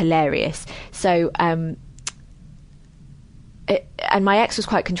now is hilarious. So, and my ex was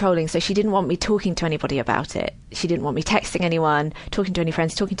quite controlling, so she didn't want me talking to anybody about it. She didn't want me texting anyone, talking to any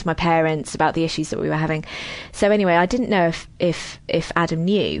friends, talking to my parents about the issues that we were having. So anyway, I didn't know if Adam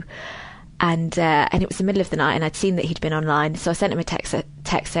knew, and it was the middle of the night, and I'd seen that he'd been online, so I sent him a text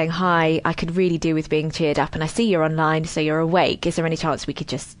saying, hi, I could really do with being cheered up, and I see you're online, so you're awake. Is there any chance we could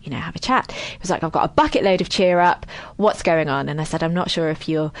just, have a chat? He was like, I've got a bucket load of cheer up. What's going on? And I said, I'm not sure if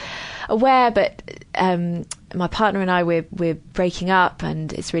you're aware, but my partner and I, we're breaking up,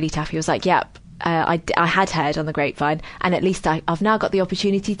 and it's really tough. He was like, yep, I had heard on the grapevine, and at least I've now got the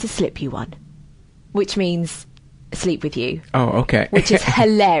opportunity to slip you one, which means sleep with you. Oh, okay. Which is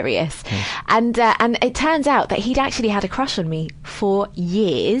hilarious. And it turns out that he'd actually had a crush on me for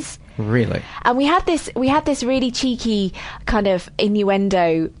years. Really? And we had this really cheeky kind of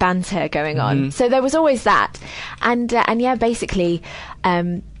innuendo banter going on. So there was always that. And yeah, basically,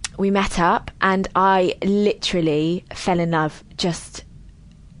 we met up, and I literally fell in love.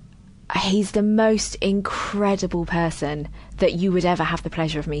 He's the most incredible person that you would ever have the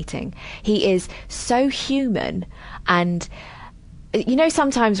pleasure of meeting. He is so human, and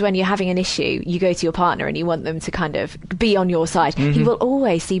sometimes when you're having an issue, you go to your partner and you want them to kind of be on your side. He will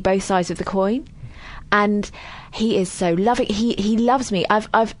always see both sides of the coin, and he is so loving. He loves me.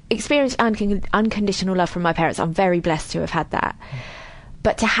 I've experienced unconditional love from my parents. I'm very blessed to have had that.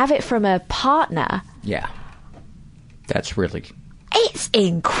 But to have it from a partner... Yeah. That's really... It's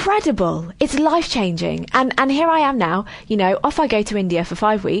incredible. It's life-changing. And here I am now, off I go to India for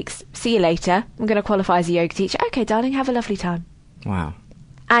 5 weeks. See you later. I'm going to qualify as a yoga teacher. Okay, darling, have a lovely time. Wow.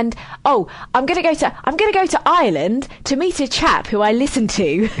 And, I'm going to go to Ireland to meet a chap who I listen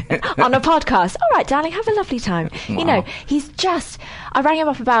to on a podcast. All right, darling, have a lovely time. Wow. I rang him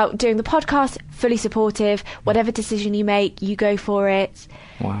up about doing the podcast, fully supportive. Whatever decision you make, you go for it.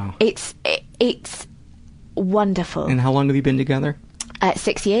 Wow. It's wonderful. And how long have you been together?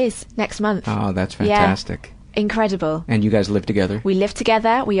 6 years, next month. Oh, that's fantastic. Yeah. Incredible. And you guys live together? We live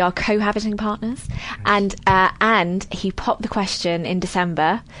together. We are cohabiting partners. And he popped the question in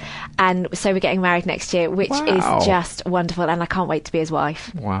December, and so we're getting married next year, which is just wonderful, and I can't wait to be his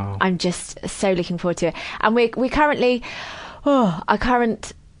wife. Wow. I'm just so looking forward to it. And we currently...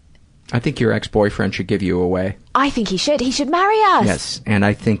 I think your ex-boyfriend should give you away. I think he should. He should marry us. Yes, and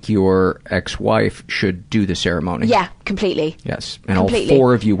I think your ex-wife should do the ceremony. Yeah, completely. Yes, and completely. All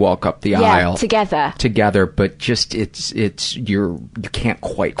four of you walk up the aisle together, but just you can't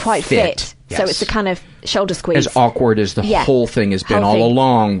quite fit. Yes. So it's a kind of shoulder squeeze. As awkward as the whole thing has been all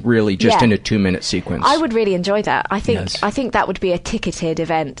along, really, just in a 2-minute sequence. I would really enjoy that. I think that would be a ticketed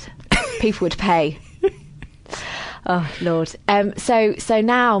event. People would pay. Oh, Lord. So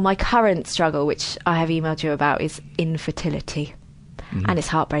now my current struggle, which I have emailed you about, is infertility. And it's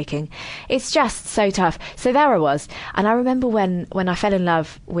heartbreaking. It's just so tough. So there I was. And I remember when I fell in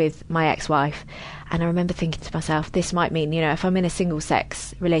love with my ex-wife, and I remember thinking to myself, this might mean, if I'm in a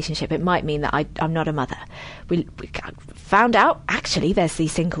single-sex relationship, it might mean that I'm not a mother. We found out, actually, there's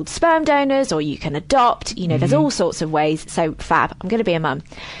these thing called sperm donors, or you can adopt. There's all sorts of ways. So fab, I'm going to be a mum.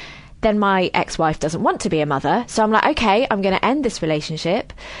 Then my ex-wife doesn't want to be a mother. So I'm like, okay, I'm going to end this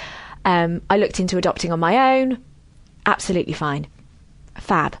relationship. I looked into adopting on my own. Absolutely fine.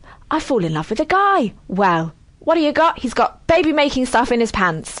 Fab. I fall in love with a guy. Well, what do you got? He's got baby-making stuff in his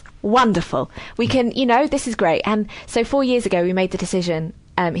pants. Wonderful. We can, this is great. And so 4 years ago, we made the decision.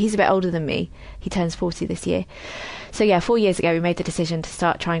 He's a bit older than me. He turns 40 this year. So yeah, 4 years ago, we made the decision to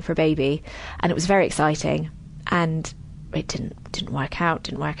start trying for a baby. And it was very exciting. And it didn't work out.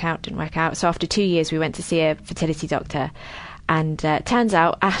 So after 2 years, we went to see a fertility doctor, and turns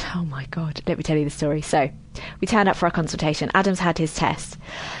out, oh my God, let me tell you the story. So we turn up for our consultation. Adam's had his test.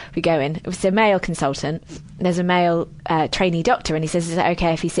 We go in. It was a male consultant. There's a male trainee doctor, and he says, "Is it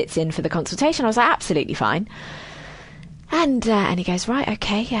okay if he sits in for the consultation?" I was like, "Absolutely fine." And he goes, "Right,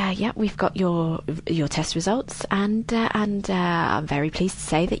 okay, yeah, we've got your test results, and I'm very pleased to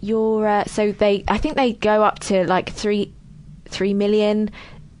say that you're." I think they go up to like 3 million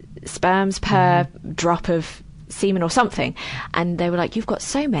sperms per drop of semen or something, and they were like, "You've got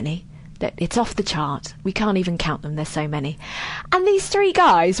so many that it's off the chart. We can't even count them. There's so many." And these 3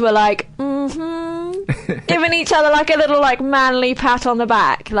 guys were like, giving each other like a little like manly pat on the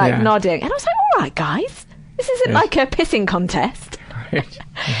back, like nodding. And I was like, "All right, guys. This isn't like a pissing contest." Right.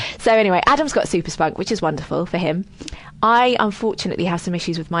 So anyway, Adam's got super spunk, which is wonderful for him. I unfortunately have some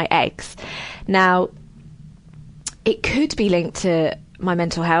issues with my eggs. Now, it could be linked to my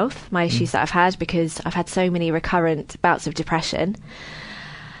mental health, my issues that I've had, because I've had so many recurrent bouts of depression.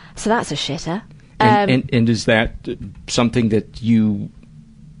 So that's a shitter. And is that something that you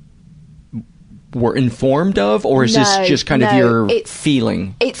were informed of, or is this just kind of your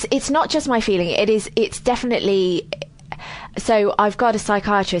feeling? It's not just my feeling. It's definitely. So I've got a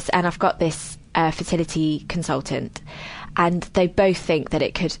psychiatrist and I've got this fertility consultant, and they both think that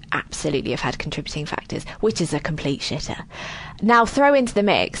it could absolutely have had contributing factors, which is a complete shitter. Now throw into the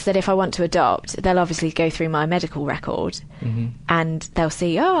mix that if I want to adopt, they'll obviously go through my medical record and they'll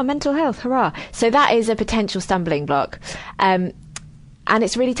see, oh, mental health, hurrah. So that is a potential stumbling block. And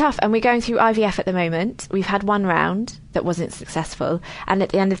it's really tough. And we're going through IVF at the moment. We've had 1 round that wasn't successful. And at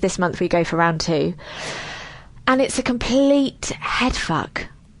the end of this month, we go for round 2. And it's a complete head fuck.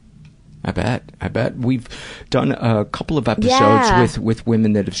 I bet. We've done a couple of episodes with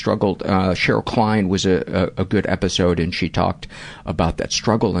women that have struggled. Cheryl Klein was a good episode, and she talked about that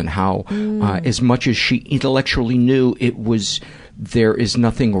struggle and how, as much as she intellectually knew there is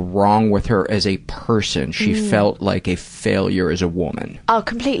nothing wrong with her as a person, she felt like a failure as a woman. Oh,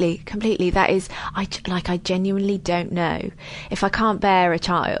 completely. That is, I genuinely don't know. If I can't bear a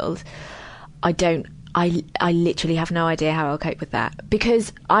child, I literally have no idea how I'll cope with that,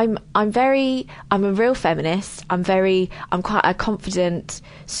 because I'm a real feminist. I'm quite a confident,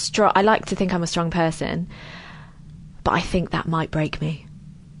 strong. I like to think I'm a strong person, but I think that might break me.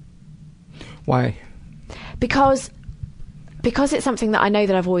 Why? Because it's something that I know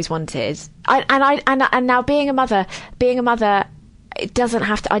that I've always wanted. And now being a mother, it doesn't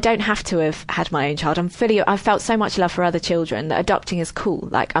have to. I don't have to have had my own child. I've felt so much love for other children that adopting is cool.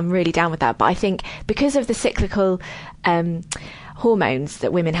 Like, I'm really down with that. But I think because of the cyclical hormones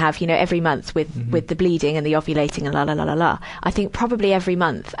that women have, every month with the bleeding and the ovulating and la la la la la, I think probably every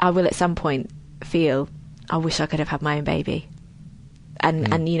month I will at some point feel, I wish I could have had my own baby. And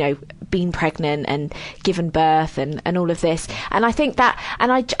been pregnant and given birth and all of this. And I think that,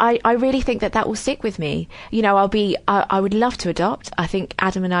 and I really think that will stick with me. I would love to adopt. I think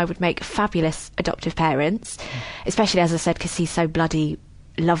Adam and I would make fabulous adoptive parents, especially, as I said, because he's so bloody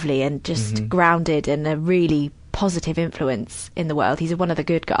lovely and just grounded and a really positive influence in the world. He's one of the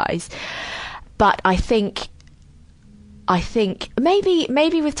good guys. But I think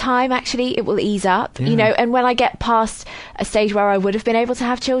maybe with time, actually, it will ease up, and when I get past a stage where I would have been able to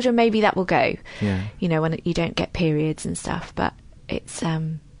have children, maybe that will go, when you don't get periods and stuff. But it's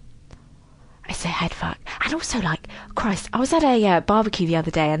a head fuck. And also, like, Christ, I was at a barbecue the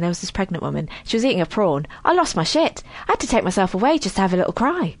other day and there was this pregnant woman. She was eating a prawn. I lost my shit. I had to take myself away just to have a little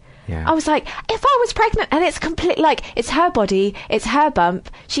cry. Yeah. I was like, if I was pregnant, and it's complete, like, it's her body, it's her bump,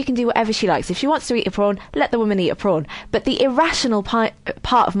 she can do whatever she likes. If she wants to eat a prawn, let the woman eat a prawn. But the irrational part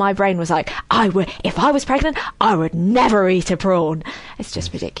of my brain was like, if I was pregnant, I would never eat a prawn. It's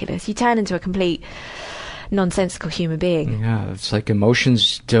just ridiculous. You turn into a complete nonsensical human being. Yeah, it's like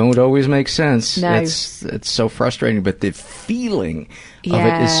emotions don't always make sense. No. It's so frustrating, but the feeling of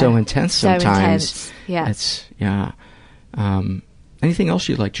it is so intense sometimes. Intense. Anything else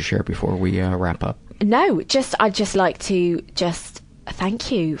you'd like to share before we wrap up? No, I'd just like to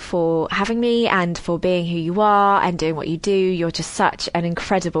thank you for having me and for being who you are and doing what you do. You're just such an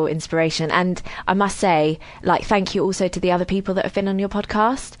incredible inspiration. And I must say, like, thank you also to the other people that have been on your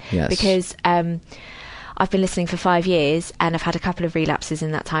podcast. Yes. Because I've been listening for 5 years and I've had a couple of relapses in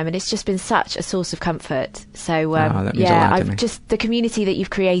that time, and it's just been such a source of comfort. So that means a lot to me. The community that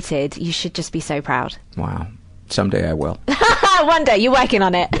you've created, you should just be so proud. Wow. Someday I will. One day, you're working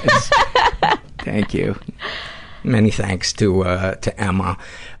on it. Yes. Thank you. Many thanks to Emma.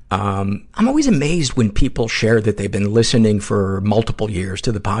 I'm always amazed when people share that they've been listening for multiple years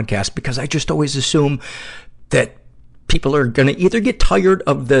to the podcast, because I just always assume that people are going to either get tired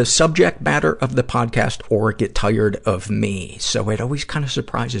of the subject matter of the podcast or get tired of me. So it always kind of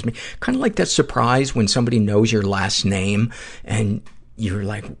surprises me. Kind of like that surprise when somebody knows your last name and you're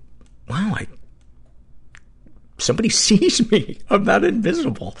like, wow, somebody sees me. I'm not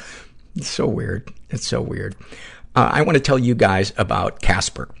invisible. It's so weird. It's so weird. I want to tell you guys about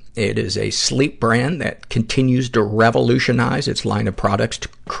Casper. It is a sleep brand that continues to revolutionize its line of products to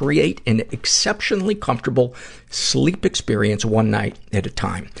create an exceptionally comfortable sleep experience one night at a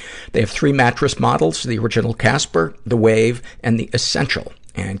time. They have 3 mattress models, the original Casper, the Wave, and the Essential.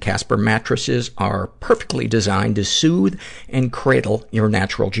 And Casper mattresses are perfectly designed to soothe and cradle your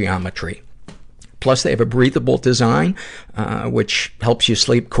natural geometry. Plus, they have a breathable design, which helps you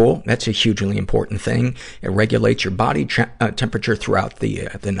sleep cool. That's a hugely important thing. It regulates your body temperature throughout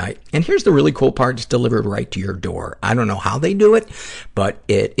the night. And here's the really cool part. It's delivered right to your door. I don't know how they do it, but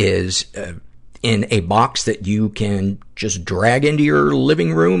it is in a box that you can just drag into your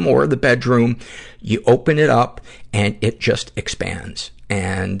living room or the bedroom. You open it up, and it just expands.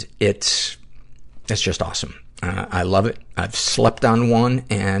 And it's just awesome. I love it. I've slept on one,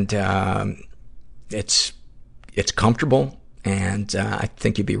 and it's comfortable, and I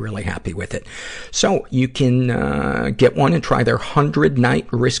think you'd be really happy with it. So you can get one and try their 100-night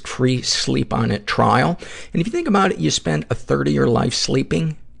risk-free sleep on it trial. And if you think about it, you spend a third of your life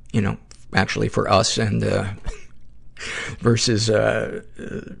sleeping, actually for us and versus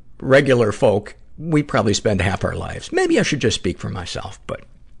regular folk, we probably spend half our lives. Maybe I should just speak for myself, but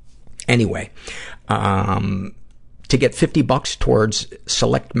anyway, to get $50 towards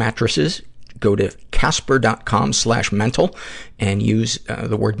select mattresses, go to Casper.com/mental and use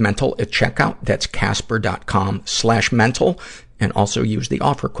the word mental at checkout. That's Casper.com/mental. And also use the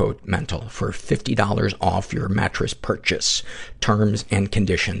offer code mental for $50 off your mattress purchase. Terms and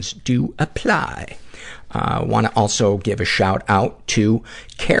conditions do apply. Want to also give a shout out to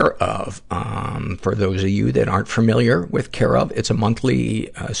Care Of. For those of you that aren't familiar with Care Of, it's a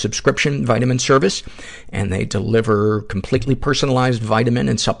monthly subscription vitamin service, and they deliver completely personalized vitamin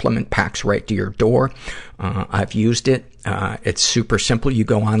and supplement packs right to your door. I've used it. It's super simple. You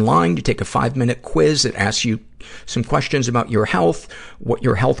go online, you take a 5-minute quiz that asks you some questions about your health, what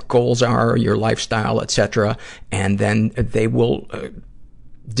your health goals are, your lifestyle, etc. And then they will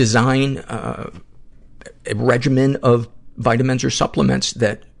design a regimen of vitamins or supplements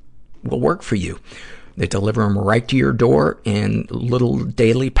that will work for you. They deliver them right to your door in little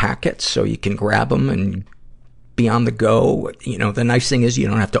daily packets so you can grab them and be on the go. The nice thing is you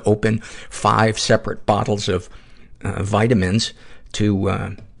don't have to open 5 separate bottles of vitamins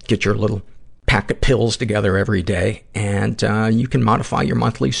to get your little pack of pills together every day. And you can modify your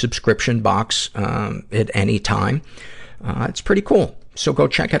monthly subscription box at any time. It's pretty cool. So go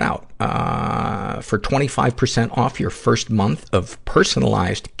check it out. For 25% off your first month of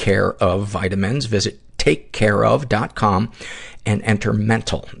personalized Care Of vitamins, visit takecareof.com and enter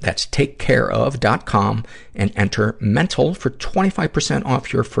mental. That's takecareof.com and enter mental for 25%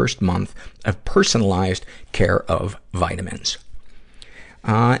 off your first month of personalized Care Of vitamins.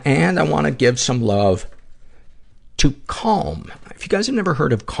 And I want to give some love to Calm. If you guys have never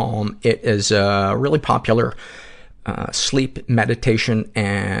heard of Calm, it is a really popular sleep, meditation,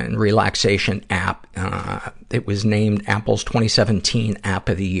 and relaxation app. It was named Apple's 2017 App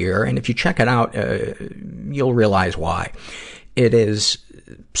of the Year. And if you check it out, you'll realize why. It is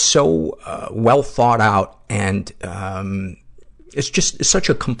so well thought out, and it's such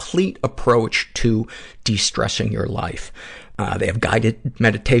a complete approach to de-stressing your life. They have guided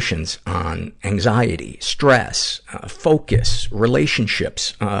meditations on anxiety, stress, focus,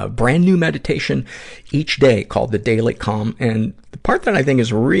 relationships, brand new meditation each day called the Daily Calm. And the part that I think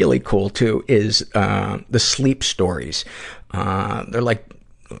is really cool too is the sleep stories. They're like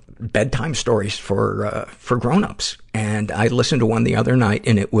bedtime stories for grown-ups. And I listened to one the other night,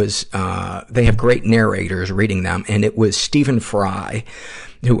 and it was they have great narrators reading them, and it was Stephen Fry,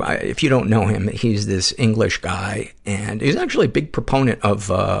 who, if you don't know him, he's this English guy, and he's actually a big proponent of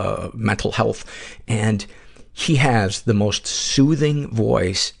mental health. And he has the most soothing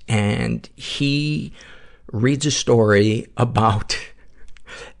voice, and he reads a story about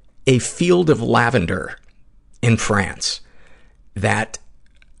a field of lavender in France that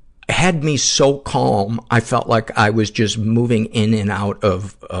had me so calm, I felt like I was just moving in and out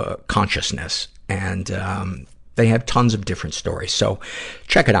of consciousness. And they have tons of different stories. So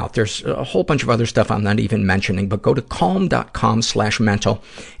check it out. There's a whole bunch of other stuff I'm not even mentioning, but go to calm.com/mental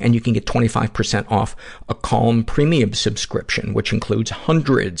and you can get 25% off a Calm premium subscription, which includes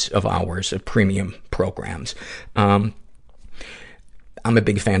hundreds of hours of premium programs. I'm a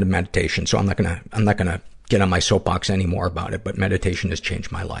big fan of meditation, so I'm not gonna get on my soapbox anymore about it, but meditation has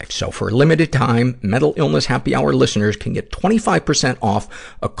changed my life. So for a limited time, Mental Illness Happy Hour listeners can get 25% off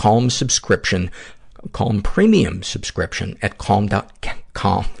a Calm subscription, a Calm premium subscription at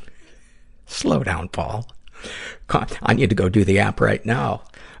calm.com. Slow down, Paul. I need to go do the app right now.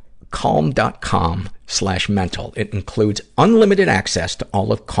 Calm.com/mental. It includes unlimited access to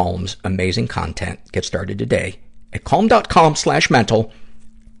all of Calm's amazing content. Get started today at calm.com/mental.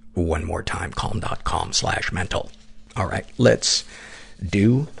 One more time, calm.com/mental. All right, let's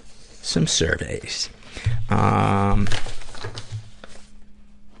do some surveys.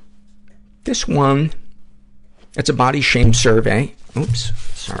 This one, it's a body shame survey. Oops,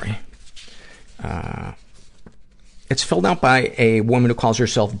 sorry. It's filled out by a woman who calls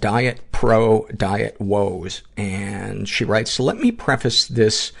herself Diet Pro Diet Woes. And she writes, let me preface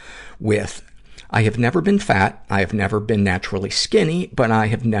this with, I have never been fat. I have never been naturally skinny, but I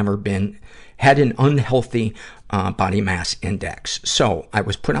have never had an unhealthy body mass index. So I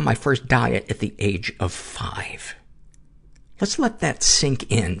was put on my first diet at the age of 5. Let's let that sink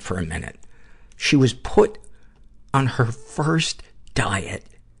in for a minute. She was put on her first diet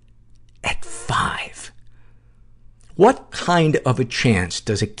at 5. What kind of a chance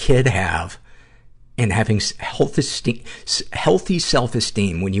does a kid have in having healthy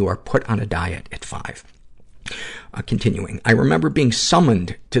self-esteem when you are put on a diet at 5? Continuing. I remember being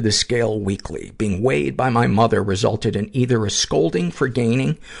summoned to the scale weekly. Being weighed by my mother resulted in either a scolding for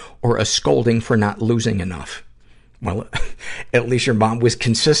gaining or a scolding for not losing enough. Well, at least your mom was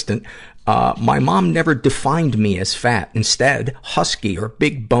consistent. My mom never defined me as fat. Instead, husky or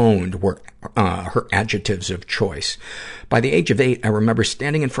big boned were her adjectives of choice. By the age of 8, I remember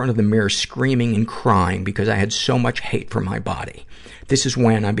standing in front of the mirror screaming and crying because I had so much hate for my body. This is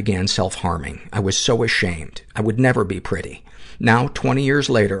when I began self-harming. I was so ashamed. I would never be pretty. Now, 20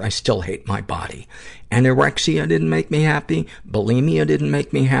 years later, I still hate my body. Anorexia didn't make me happy. Bulimia didn't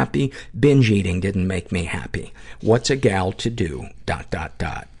make me happy. Binge eating didn't make me happy. What's a gal to do? ...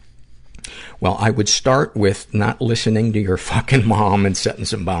 Well, I would start with not listening to your fucking mom and setting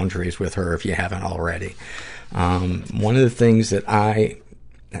some boundaries with her if you haven't already. One of the things that I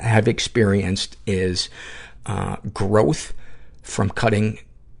have experienced is growth from cutting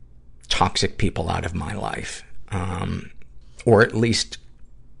toxic people out of my life. Or at least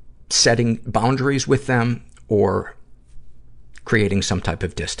setting boundaries with them or creating some type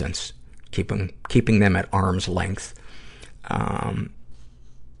of distance, keeping them at arm's length.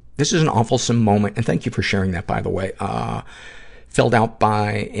 This is an awfulsome moment, and thank you for sharing that, by the way. Filled out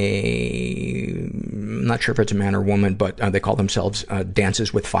by I'm not sure if it's a man or woman, but they call themselves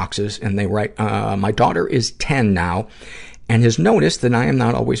Dances with Foxes, and they write, my daughter is 10 now, and has noticed that I am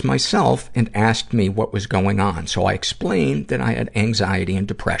not always myself and asked me what was going on. So I explained that I had anxiety and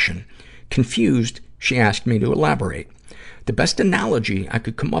depression. Confused, she asked me to elaborate. The best analogy I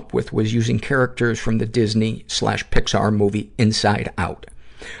could come up with was using characters from the Disney/Pixar movie Inside Out.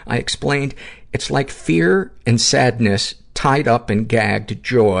 I explained, it's like fear and sadness tied up and gagged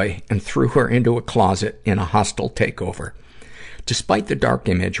joy and threw her into a closet in a hostile takeover. Despite the dark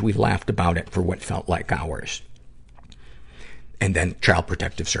image, we laughed about it for what felt like hours. And then Child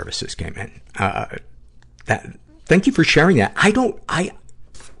Protective Services came in. Thank you for sharing that. I don't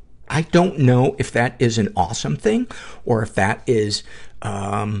know if that is an awesome thing or if that is,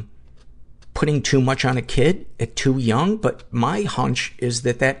 putting too much on a kid at too young, but my hunch is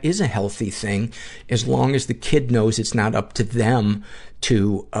that that is a healthy thing as long as the kid knows it's not up to them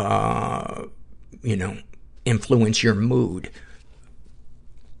to, influence your mood.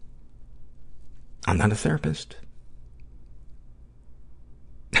 I'm not a therapist.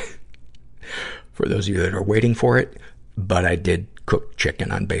 For those of you that are waiting for it, but I did cook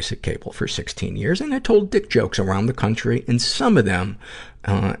chicken on basic cable for 16 years, and I told dick jokes around the country, and some of them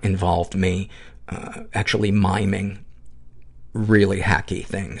involved me actually miming really hacky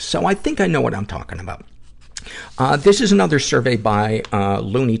things. So I think I know what I'm talking about. This is another survey by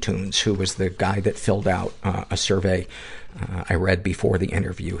Looney Tunes, who was the guy that filled out a survey I read before the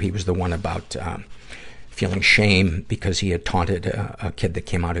interview. He was the one about feeling shame because he had taunted a kid that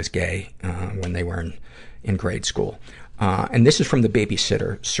came out as gay when they were in grade school. And this is from the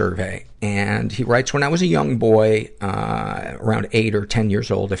babysitter survey. And he writes, when I was a young boy, around 8 or 10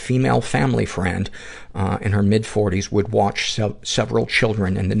 years old, a female family friend, in her mid-40s would watch several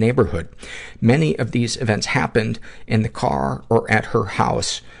children in the neighborhood. Many of these events happened in the car or at her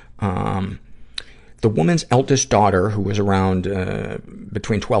house. The woman's eldest daughter, who was around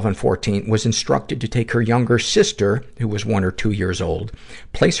between 12 and 14, was instructed to take her younger sister, who was 1 or 2 years old,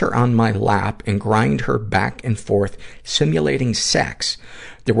 place her on my lap, and grind her back and forth, simulating sex.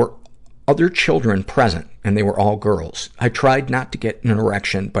 There were other children present, and they were all girls. I tried not to get an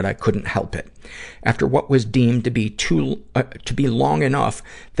erection, but I couldn't help it. After what was deemed to be long enough,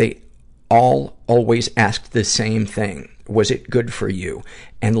 they all always asked the same thing. Was it good for you?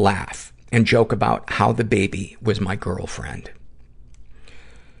 And laugh and joke about how the baby was my girlfriend.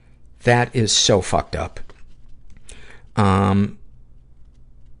 That is so fucked up.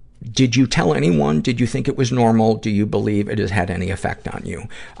 Did you tell anyone? Did you think it was normal? Do you believe it has had any effect on you?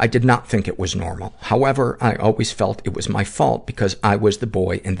 I did not think it was normal. However, I always felt it was my fault because I was the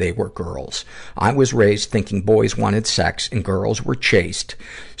boy and they were girls. I was raised thinking boys wanted sex and girls were chaste.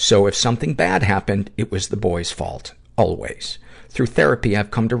 So if something bad happened, it was the boy's fault. Always. Through therapy,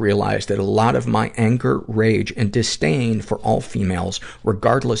 I've come to realize that a lot of my anger, rage, and disdain for all females,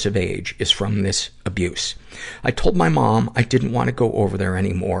 regardless of age, is from this abuse. I told my mom I didn't want to go over there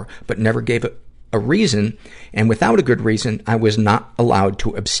anymore, but never gave a reason, and without a good reason, I was not allowed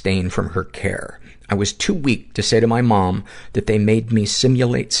to abstain from her care. I was too weak to say to my mom that they made me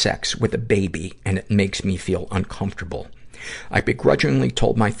simulate sex with a baby, and it makes me feel uncomfortable. I begrudgingly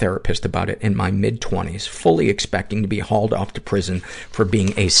told my therapist about it in my mid-20s, fully expecting to be hauled off to prison for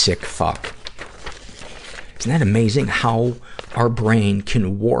being a sick fuck. Isn't that amazing how our brain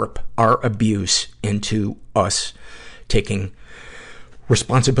can warp our abuse into us taking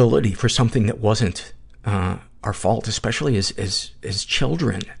responsibility for something that wasn't our fault, especially as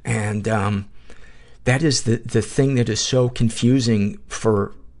children. And that is the thing that is so confusing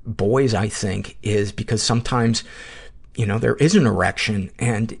for boys, I think, is because sometimes there is an erection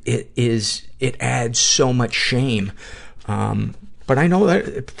and it adds so much shame. But I know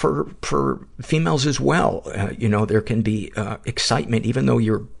that for females as well, there can be, excitement even though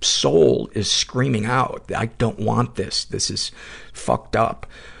your soul is screaming out, I don't want this. This is fucked up.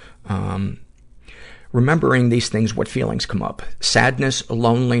 Remembering these things, what feelings come up? Sadness,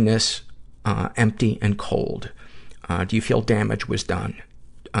 loneliness, empty and cold. Do you feel damage was done?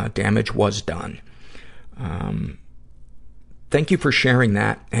 Damage was done. Thank you for sharing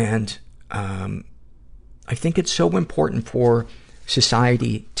that. And I think it's so important for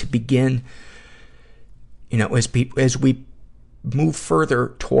society to begin, as we move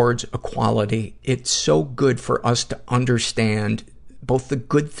further towards equality, it's so good for us to understand both the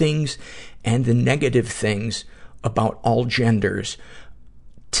good things and the negative things about all genders,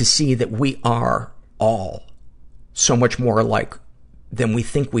 to see that we are all so much more alike than we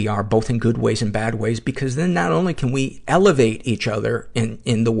think we are, both in good ways and bad ways, because then not only can we elevate each other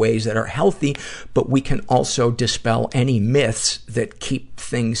in the ways that are healthy, but we can also dispel any myths that keep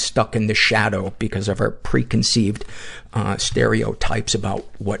things stuck in the shadow because of our preconceived stereotypes about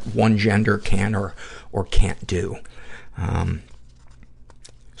what one gender can or can't do.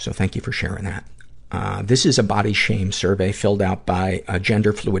 So thank you for sharing that. This is a body shame survey filled out by a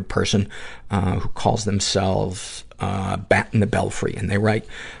gender fluid person who calls themselves Bat in the Belfry. And they write,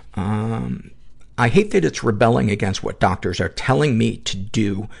 I hate that it's rebelling against what doctors are telling me to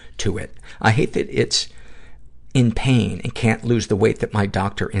do to it. I hate that it's in pain and can't lose the weight that my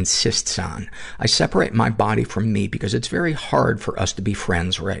doctor insists on. I separate my body from me because it's very hard for us to be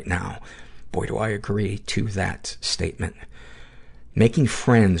friends right now. Boy, do I agree to that statement. Making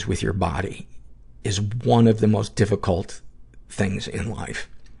friends with your body is one of the most difficult things in life.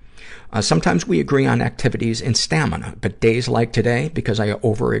 Sometimes we agree on activities and stamina, but days like today, because I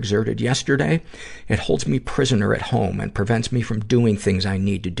overexerted yesterday, it holds me prisoner at home and prevents me from doing things I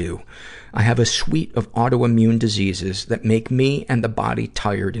need to do. I have a suite of autoimmune diseases that make me and the body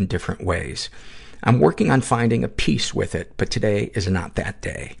tired in different ways. I'm working on finding a peace with it, but today is not that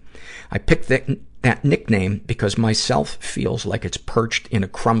day. I picked that nickname because myself feels like it's perched in a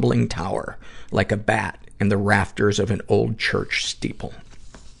crumbling tower, like a bat in the rafters of an old church steeple.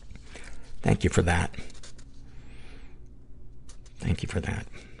 Thank you for that. Thank you for that.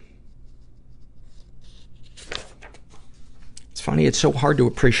 It's funny, it's so hard to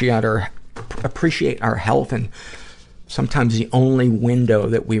appreciate our health, and sometimes the only window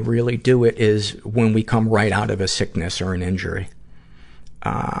that we really do it is when we come right out of a sickness or an injury.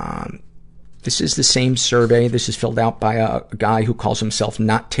 This is the same survey. This is filled out by a guy who calls himself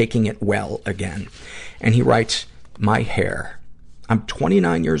Not Taking It Well Again. And he writes, my hair. I'm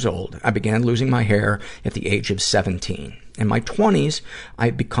 29 years old. I began losing my hair at the age of 17. In my 20s,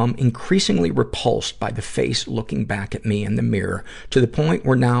 I've become increasingly repulsed by the face looking back at me in the mirror, to the point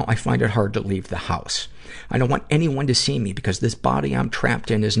where now I find it hard to leave the house. I don't want anyone to see me because this body I'm trapped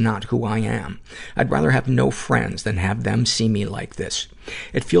in is not who I am. I'd rather have no friends than have them see me like this.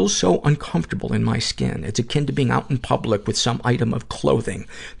 It feels so uncomfortable in my skin. It's akin to being out in public with some item of clothing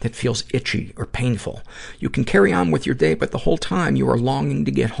that feels itchy or painful. You can carry on with your day, but the whole time you are longing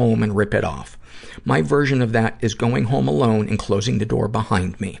to get home and rip it off. My version of that is going home alone and closing the door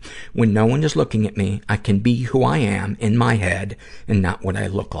behind me. When no one is looking at me, I can be who I am in my head and not what I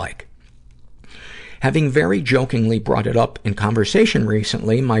look like. Having very jokingly brought it up in conversation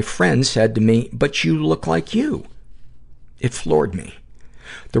recently, my friend said to me, "But you look like you." It floored me.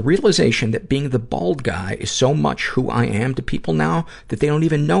 The realization that being the bald guy is so much who I am to people now that they don't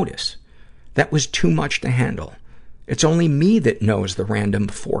even notice. That was too much to handle. It's only me that knows the random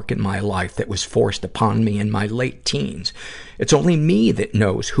fork in my life that was forced upon me in my late teens. It's only me that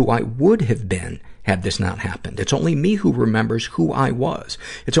knows who I would have been had this not happened. It's only me who remembers who I was.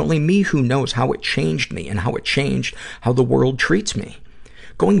 It's only me who knows how it changed me and how it changed how the world treats me.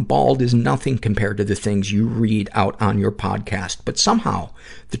 Going bald is nothing compared to the things you read out on your podcast, but somehow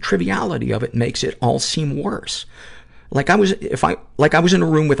the triviality of it makes it all seem worse. Like I was in a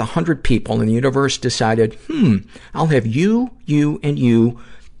room with 100 people and the universe decided, I'll have you, and you,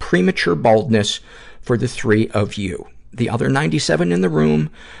 premature baldness for the 3 of you. The other 97 in the room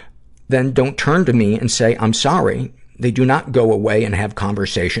then don't turn to me and say, "I'm sorry." They do not go away and have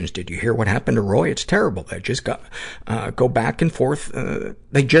conversations. "Did you hear what happened to Roy? It's terrible." They just go back and forth.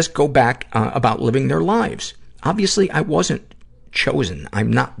 They just go back about living their lives. Obviously, I wasn't chosen. I'm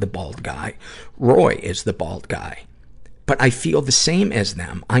not the bald guy. Roy is the bald guy. But I feel the same as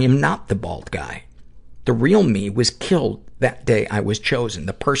them. I am not the bald guy. The real me was killed that day I was chosen.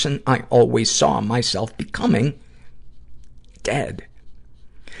 The person I always saw myself becoming, dead.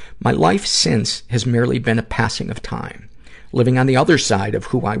 My life since has merely been a passing of time, living on the other side of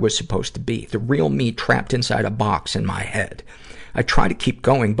who I was supposed to be, the real me trapped inside a box in my head. I try to keep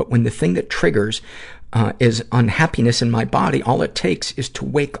going, but when the thing that triggers is unhappiness in my body, all it takes is to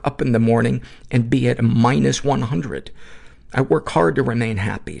wake up in the morning and be at a minus 100. I work hard to remain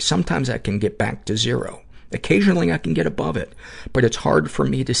happy. Sometimes I can get back to 0. Occasionally I can get above it, but it's hard for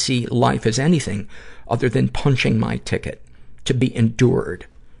me to see life as anything other than punching my ticket, to be endured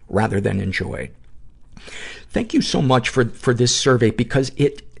rather than enjoyed. Thank you so much for this survey, because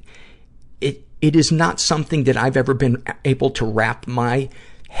it is not something that I've ever been able to wrap my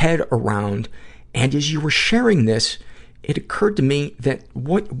head around. And as you were sharing this, it occurred to me that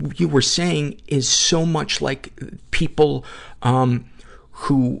what you were saying is so much like people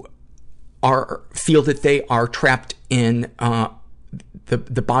who feel that they are trapped in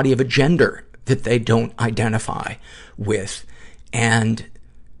the body of a gender that they don't identify with. And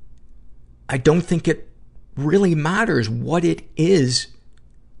I don't think it really matters what it is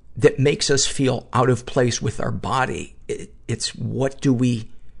that makes us feel out of place with our body. It's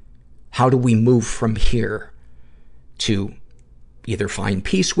how do we move from here to either find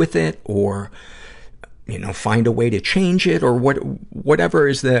peace with it or, find a way to change it, or whatever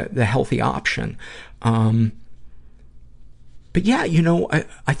is the healthy option. But yeah,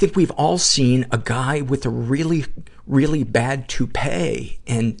 I think we've all seen a guy with a really, really bad toupee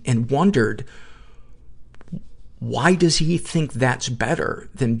and wondered, why does he think that's better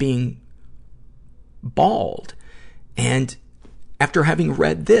than being bald? And after having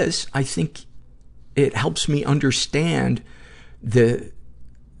read this, I think it helps me understand they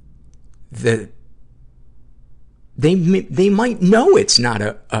might know it's not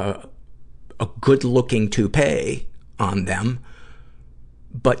a good looking toupee on them,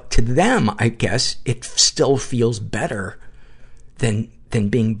 but to them, I guess, it still feels better than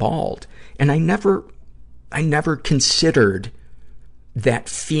being bald. And I never considered that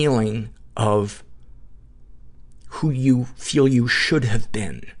feeling of who you feel you should have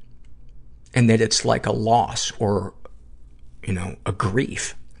been, and that it's like a loss or, a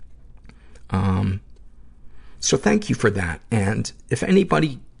grief. So thank you for that. And if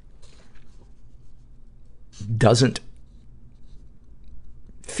anybody doesn't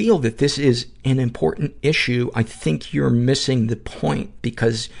feel that this is an important issue, I think you're missing the point,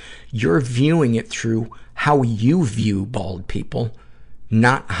 because you're viewing it through how you view bald people,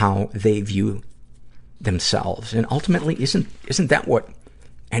 not how they view themselves. And ultimately, isn't that what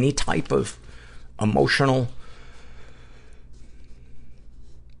any type of emotional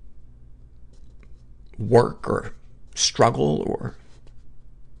work or struggle or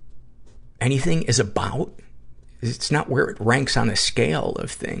anything is about? It's not where it ranks on a scale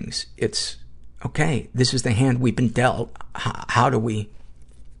of things. It's okay, this is the hand we've been dealt. How do we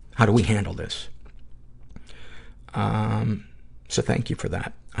handle this? So thank you for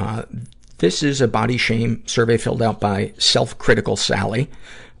that. This is a body shame survey filled out by Self-Critical Sally.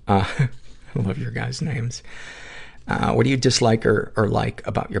 I love your guys' names. What do you dislike or like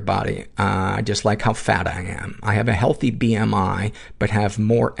about your body? I dislike how fat I am. I have a healthy BMI, but have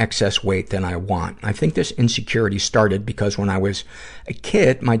more excess weight than I want. I think this insecurity started because when I was a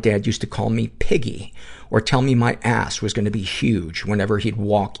kid, my dad used to call me Piggy, or tell me my ass was going to be huge whenever he'd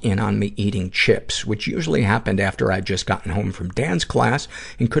walk in on me eating chips, which usually happened after I'd just gotten home from dance class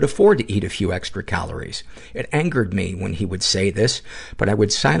and could afford to eat a few extra calories. It angered me when he would say this, but I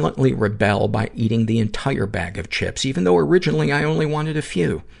would silently rebel by eating the entire bag of chips, even though originally I only wanted a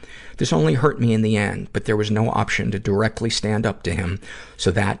few. This only hurt me in the end, but there was no option to directly stand up to him,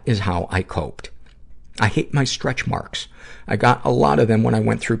 so that is how I coped. I hate my stretch marks. I got a lot of them when I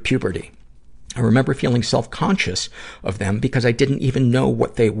went through puberty. I remember feeling self-conscious of them because I didn't even know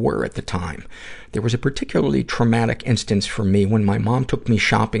what they were at the time. There was a particularly traumatic instance for me when my mom took me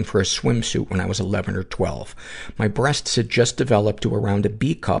shopping for a swimsuit when I was 11 or 12. My breasts had just developed to around a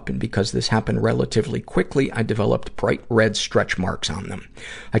B cup, and because this happened relatively quickly, I developed bright red stretch marks on them.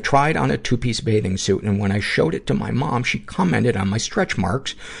 I tried on a two-piece bathing suit, and when I showed it to my mom, she commented on my stretch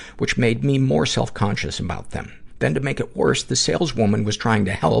marks, which made me more self-conscious about them. Then to make it worse, the saleswoman was trying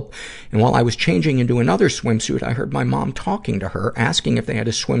to help, and while I was changing into another swimsuit, I heard my mom talking to her, asking if they had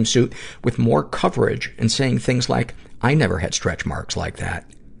a swimsuit with more coverage, and saying things like, I never had stretch marks like that.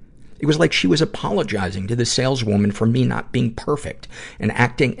 It was like she was apologizing to the saleswoman for me not being perfect, and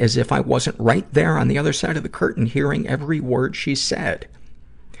acting as if I wasn't right there on the other side of the curtain hearing every word she said.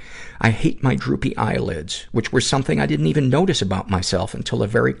 I hate my droopy eyelids, which were something I didn't even notice about myself until a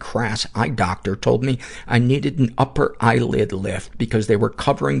very crass eye doctor told me I needed an upper eyelid lift because they were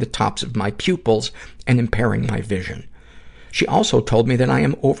covering the tops of my pupils and impairing my vision. She also told me that I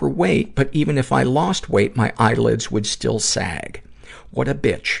am overweight, but even if I lost weight, my eyelids would still sag. What a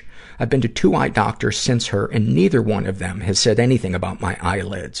bitch. I've been to 2 eye doctors since her, and neither one of them has said anything about my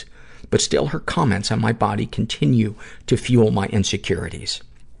eyelids. But still, her comments on my body continue to fuel my insecurities.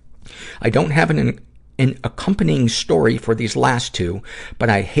 I don't have an accompanying story for these last 2, but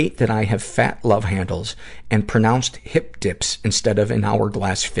I hate that I have fat love handles and pronounced hip dips instead of an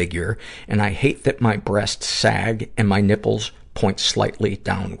hourglass figure, and I hate that my breasts sag and my nipples point slightly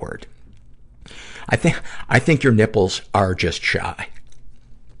downward. I think your nipples are just shy.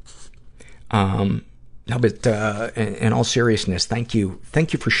 No, but in all seriousness, thank you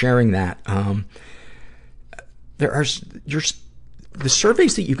for sharing that. The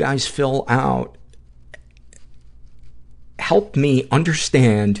surveys that you guys fill out help me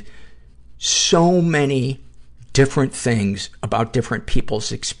understand so many different things about different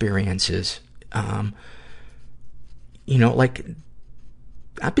people's experiences. Like,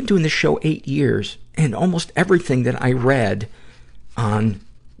 I've been doing this show 8 years, and almost everything that I read on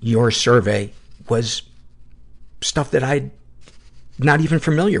your survey was stuff that I'm not even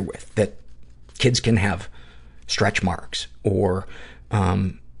familiar with, that kids can have stretch marks, or,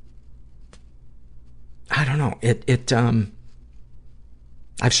 I don't know.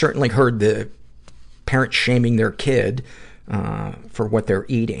 I've certainly heard the parents shaming their kid, for what they're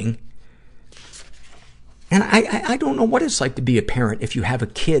eating. And I don't know what it's like to be a parent if you have a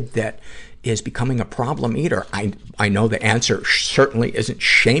kid that is becoming a problem eater. I know the answer certainly isn't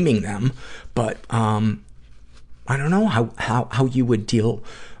shaming them, but, I don't know how you would deal,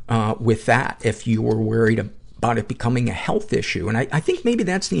 with that if you were worried about it becoming a health issue. And I think maybe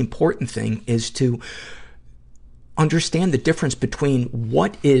that's the important thing, is to understand the difference between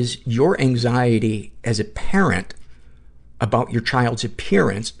what is your anxiety as a parent about your child's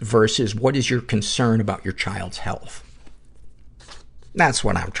appearance versus what is your concern about your child's health. That's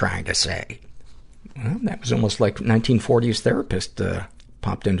what I'm trying to say. Well, that was almost like 1940s therapist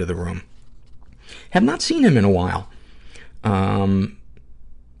popped into the room. Have not seen him in a while.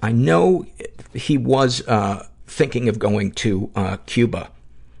 I know he was thinking of going to Cuba,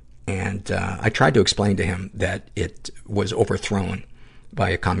 and I tried to explain to him that it was overthrown by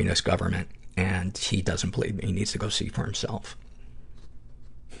a communist government, and he doesn't believe me. He needs to go see for himself.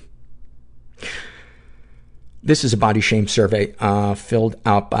 This is a body shame survey filled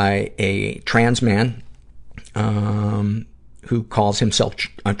out by a trans man who calls himself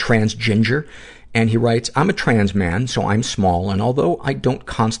a trans ginger. And he writes, I'm a trans man, so I'm small, and although I don't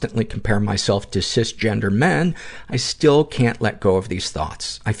constantly compare myself to cisgender men, I still can't let go of these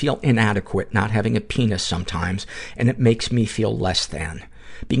thoughts. I feel inadequate not having a penis sometimes, and it makes me feel less than.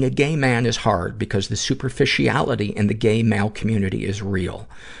 Being a gay man is hard because the superficiality in the gay male community is real.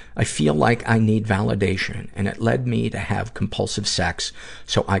 I feel like I need validation, and it led me to have compulsive sex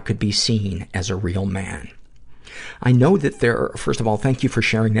so I could be seen as a real man. I know that first of all, thank you for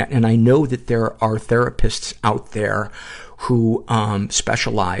sharing that, and I know that there are therapists out there who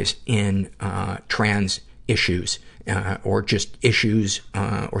specialize in trans issues, or just issues,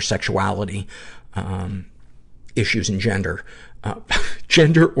 or sexuality, issues in gender,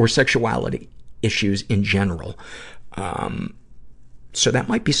 gender or sexuality issues in general. So that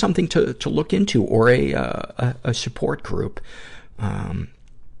might be something to look into, or a support group.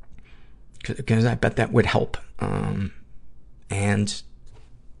 Because I bet that would help. And,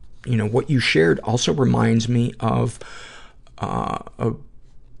 you know, what you shared also reminds me of a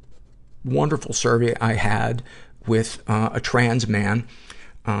wonderful survey I had with a trans man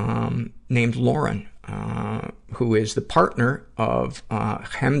named Lauren, who is the partner of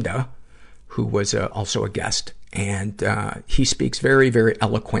Hemda, who was also a guest. And he speaks very, very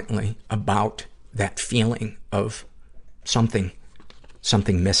eloquently about that feeling of something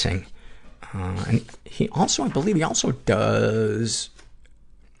missing. And he also, I believe he also does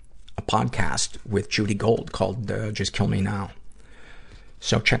a podcast with Judy Gold called Just Kill Me Now.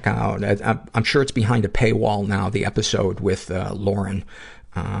 So check out, I'm sure it's behind a paywall now, the episode with Lauren.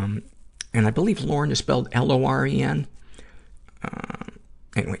 And I believe Lauren is spelled L-O-R-E-N.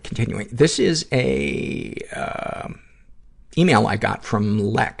 Anyway, continuing. This is a email I got from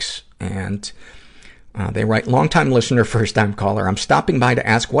Lex, and they write, long-time listener, first-time caller. I'm stopping by to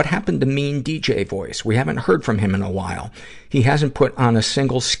ask what happened to Mean DJ Voice. We haven't heard from him in a while. He hasn't put on a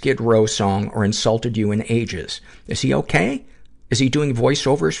single Skid Row song or insulted you in ages. Is he okay? Is he doing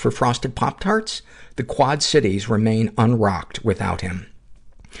voiceovers for Frosted Pop-Tarts? The Quad Cities remain unrocked without him.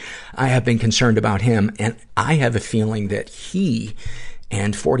 I have been concerned about him, and I have a feeling that he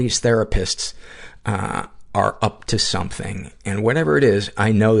and 40s therapists are up to something. And whatever it is,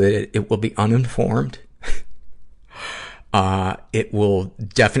 I know that it will be uninformed. It will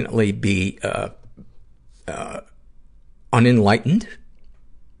definitely be unenlightened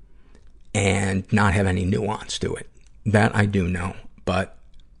and not have any nuance to it. That I do know. But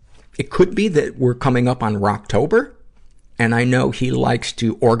it could be that we're coming up on Rocktober, and I know he likes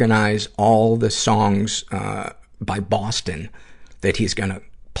to organize all the songs by Boston that he's going to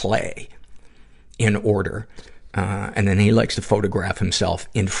play in order. And then he likes to photograph himself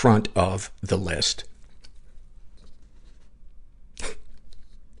in front of the list.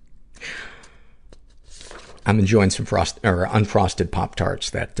 I'm enjoying some unfrosted Pop-Tarts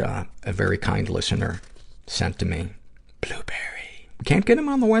that a very kind listener sent to me. Blueberry. We can't get them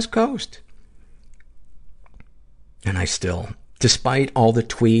on the West Coast. And I still, despite all the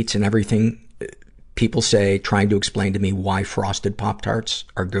tweets and everything people say, trying to explain to me why frosted Pop-Tarts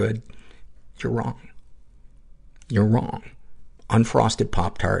are good, you're wrong. You're wrong. Unfrosted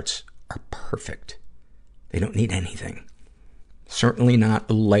Pop-Tarts are perfect. They don't need anything. Certainly not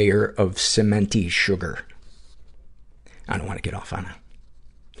a layer of cementy sugar. I don't want to get off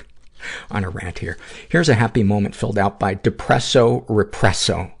on a rant here. Here's a happy moment filled out by Depresso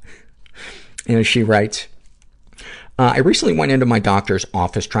Represso. And she writes, I recently went into my doctor's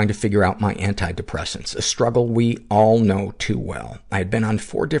office trying to figure out my antidepressants, a struggle we all know too well. I had been on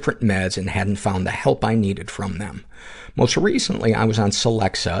 4 different meds and hadn't found the help I needed from them. Most recently, I was on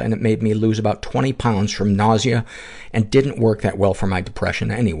Celexa, and it made me lose about 20 pounds from nausea and didn't work that well for my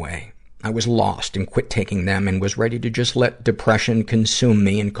depression anyway. I was lost and quit taking them and was ready to just let depression consume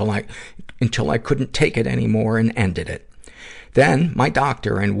me until I couldn't take it anymore and ended it. Then, my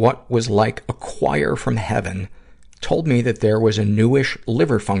doctor, and what was like a choir from heaven, told me that there was a newish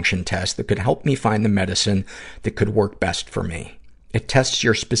liver function test that could help me find the medicine that could work best for me. It tests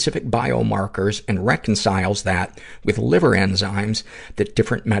your specific biomarkers and reconciles that with liver enzymes that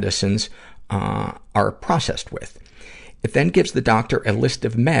different medicines are processed with. It then gives the doctor a list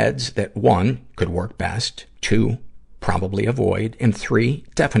of meds that 1, could work best, 2, probably avoid, and 3,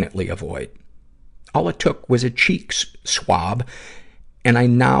 definitely avoid. All it took was a cheek swab, and I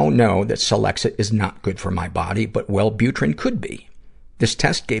now know that Celexa is not good for my body, but Wellbutrin could be. This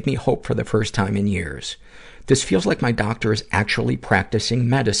test gave me hope for the first time in years. This feels like my doctor is actually practicing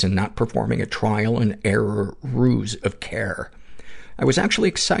medicine, not performing a trial and error ruse of care. I was actually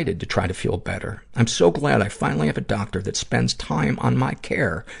excited to try to feel better. I'm so glad I finally have a doctor that spends time on my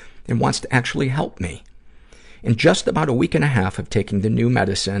care and wants to actually help me. In just about a week and a half of taking the new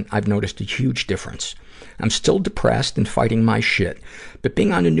medicine, I've noticed a huge difference. I'm still depressed and fighting my shit, but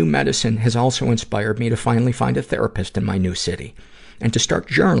being on a new medicine has also inspired me to finally find a therapist in my new city and to start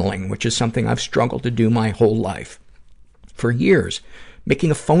journaling, which is something I've struggled to do my whole life. For years,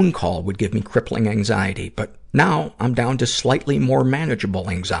 Making a phone call would give me crippling anxiety, but now I'm down to slightly more manageable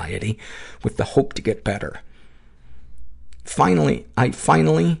anxiety with the hope to get better. I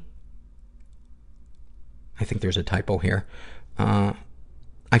think there's a typo here.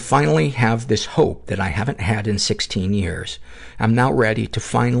 I finally have this hope that I haven't had in 16 years. I'm now ready to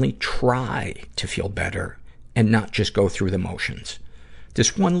finally try to feel better and not just go through the motions.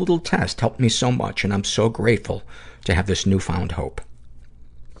 This one little test helped me so much, and I'm so grateful to have this newfound hope.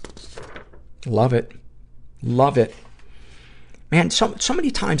 Love it. Love it. Man, so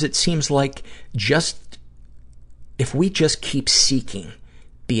many times it seems like if we just keep seeking,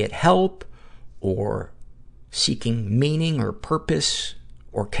 be it help or seeking meaning or purpose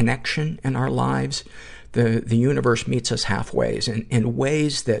or connection in our lives, the universe meets us halfway in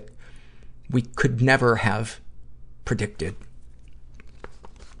ways that we could never have predicted.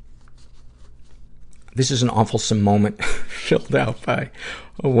 This is an awfulsome moment filled out by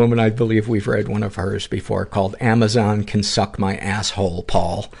a woman. I believe we've read one of hers before, called Amazon Can Suck My Asshole,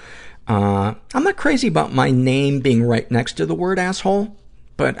 Paul. I'm not crazy about my name being right next to the word asshole,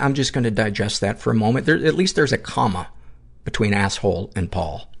 but I'm just going to digest that for a moment. At least there's a comma between asshole and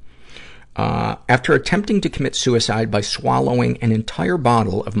Paul. After attempting to commit suicide by swallowing an entire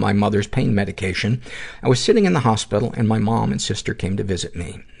bottle of my mother's pain medication, I was sitting in the hospital and my mom and sister came to visit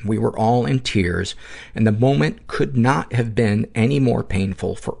me. We were all in tears, and the moment could not have been any more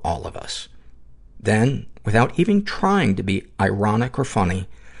painful for all of us. Then, without even trying to be ironic or funny,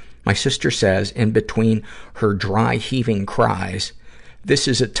 my sister says, in between her dry, heaving cries, "This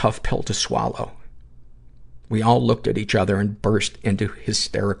is a tough pill to swallow." We all looked at each other and burst into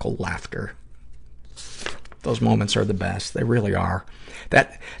hysterical laughter. Those moments are the best. They really are.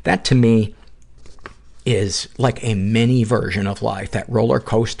 That to me is like a mini version of life, that roller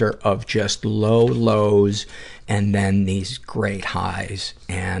coaster of just low lows and then these great highs.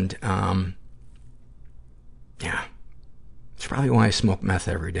 And, yeah. It's probably why I smoke meth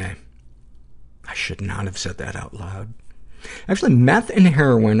every day. I should not have said that out loud. Actually, meth and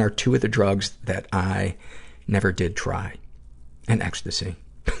heroin are two of the drugs that I never did try. And ecstasy.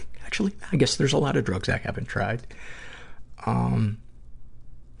 Actually, I guess there's a lot of drugs I haven't tried.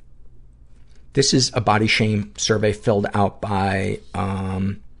 This is a body shame survey filled out by a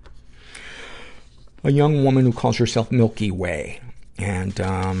young woman who calls herself Milky Way.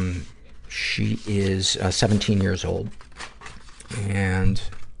 And she is 17 years old. And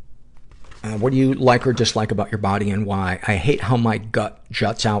what do you like or dislike about your body and why? I hate how my gut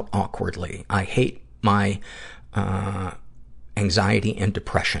juts out awkwardly. I hate my anxiety and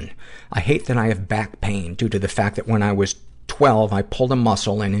depression. I hate that I have back pain due to the fact that when I was 12, I pulled a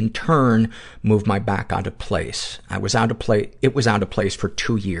muscle and in turn moved my back out of place. It was out of place for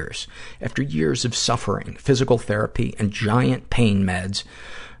 2 years. After years of suffering, physical therapy, and giant pain meds,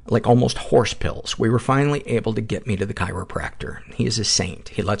 like almost horse pills, we were finally able to get me to the chiropractor. He is a saint.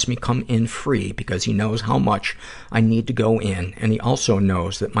 He lets me come in free because he knows how much I need to go in, and he also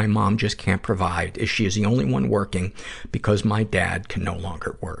knows that my mom just can't provide, as she is the only one working because my dad can no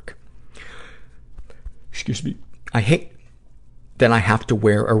longer work. Excuse me. I hate that I have to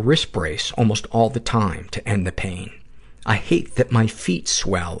wear a wrist brace almost all the time to end the pain. I hate that my feet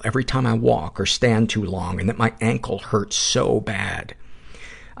swell every time I walk or stand too long, and that my ankle hurts so bad.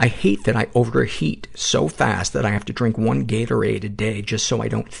 I hate that I overheat so fast that I have to drink 1 Gatorade a day just so I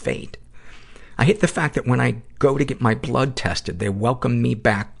don't faint. I hate the fact that when I go to get my blood tested, they welcome me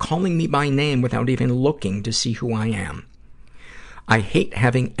back, calling me by name without even looking to see who I am. I hate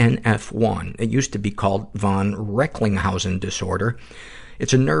having NF1. It used to be called von Recklinghausen disorder.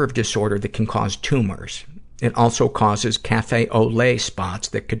 It's a nerve disorder that can cause tumors. It also causes cafe au lait spots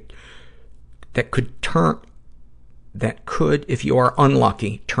that could, if you are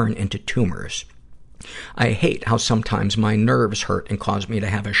unlucky, turn into tumors. I hate how sometimes my nerves hurt and cause me to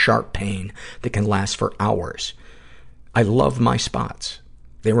have a sharp pain that can last for hours. I love my spots.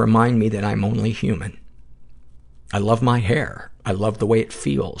 They remind me that I'm only human. I love my hair. I love the way it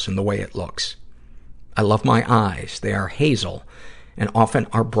feels and the way it looks. I love my eyes. They are hazel and often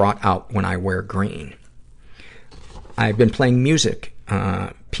are brought out when I wear green. I've been playing music,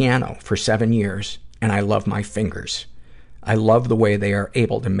 piano, for 7 years, and I love my fingers. I love the way they are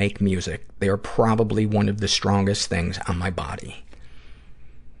able to make music. They are probably one of the strongest things on my body.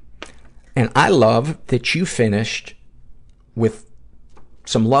 And I love that you finished with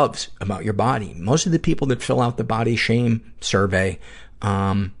some loves about your body. Most of the people that fill out the body shame survey,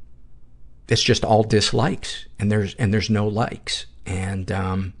 it's just all dislikes, and there's no likes. And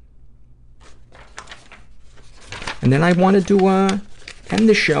then I wanted to end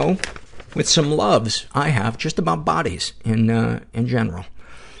the show with some loves I have just about bodies in general.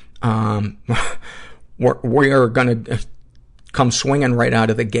 We are going to come swinging right out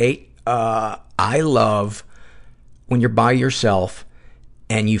of the gate. I love when you're by yourself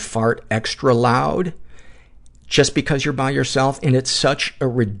and you fart extra loud just because you're by yourself, and it's such a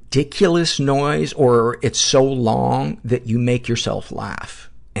ridiculous noise, or it's so long that you make yourself laugh.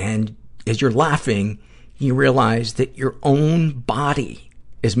 And as you're laughing, you realize that your own body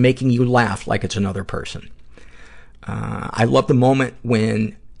is making you laugh like it's another person. I love the moment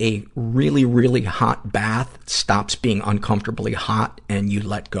when a really, really hot bath stops being uncomfortably hot and you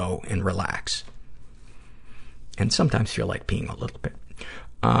let go and relax. And sometimes feel like peeing a little bit.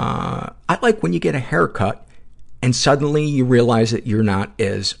 I like when you get a haircut and suddenly you realize that you're not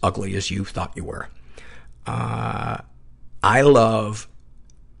as ugly as you thought you were. I love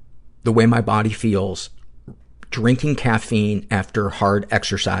the way my body feels drinking caffeine after hard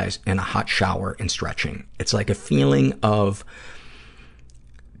exercise and a hot shower and stretching. It's like a feeling of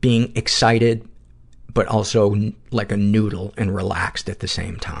being excited, but also like a noodle and relaxed at the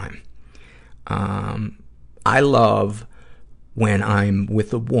same time. I love when I'm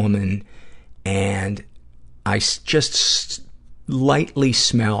with a woman and I just lightly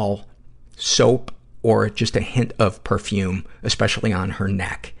smell soap or just a hint of perfume, especially on her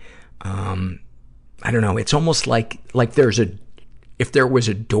neck. I don't know. It's almost like if there was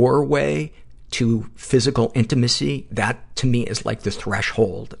a doorway to physical intimacy, that to me is like the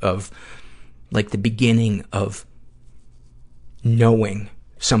threshold of like the beginning of knowing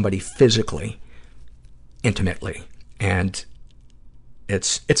somebody physically, intimately. And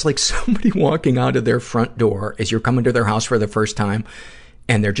it's like somebody walking out of their front door as you're coming to their house for the first time,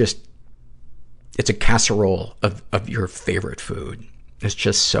 and it's a casserole of your favorite food. It's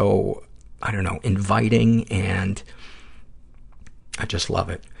just so, I don't know, inviting, and I just love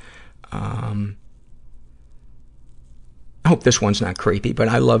it. I hope this one's not creepy, but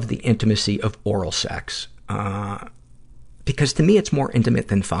I love the intimacy of oral sex. Because to me it's more intimate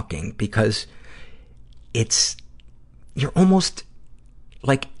than fucking, because you're almost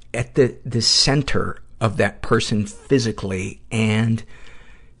like at the center of that person physically, and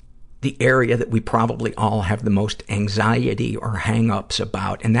the area that we probably all have the most anxiety or hang-ups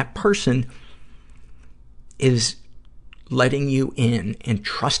about. And that person is letting you in and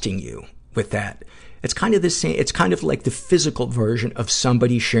trusting you with that. It's kind of the same. It's kind of like the physical version of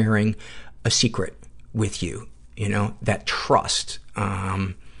somebody sharing a secret with you, you know, that trust.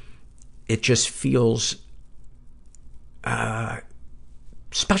 It just feels,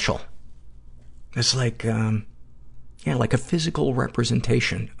 special. It's like, like a physical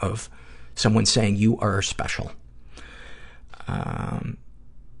representation of someone saying you are special. I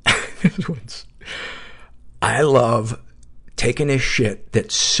love taking a shit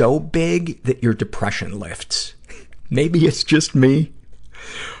that's so big that your depression lifts. Maybe it's just me,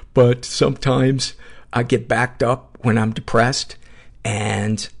 but sometimes I get backed up when I'm depressed,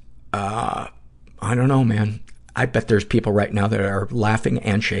 and I don't know, man. I bet there's people right now that are laughing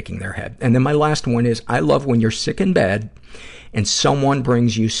and shaking their head. And then my last one is, I love when you're sick in bed and someone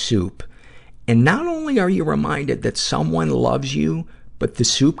brings you soup. And not only are you reminded that someone loves you, but the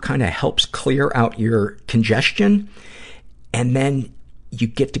soup kind of helps clear out your congestion. And then you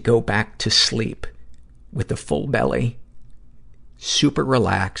get to go back to sleep with a full belly, super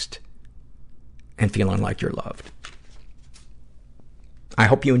relaxed, and feeling like you're loved. I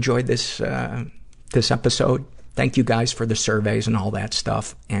hope you enjoyed this episode. Thank you guys for the surveys and all that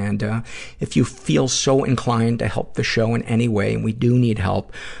stuff. And if you feel so inclined to help the show in any way, and we do need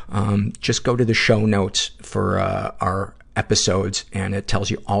help, just go to the show notes for our episodes, and it tells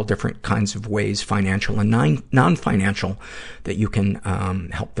you all different kinds of ways, financial and non-financial, that you can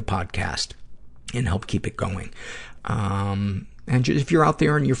help the podcast and help keep it going. And if you're out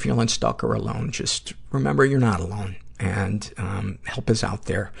there and you're feeling stuck or alone, just remember you're not alone, and help is out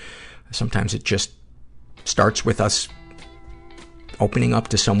there. Sometimes it just starts with us opening up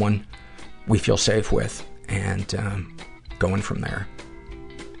to someone we feel safe with, and going from there.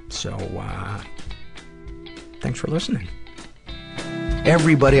 So thanks for listening.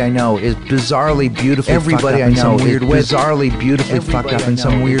 Everybody I know is bizarrely beautifully fucked up in some weird way. Bizarrely beautifully fucked up in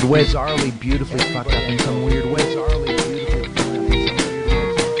some weird way. Bizarrely beautifully fucked up in some weird way.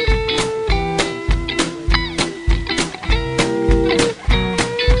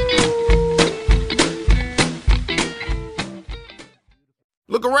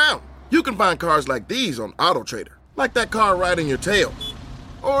 Look around. You can find cars like these on AutoTrader, like that car right in your tail.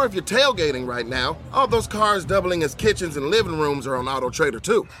 Or if you're tailgating right now, all those cars doubling as kitchens and living rooms are on AutoTrader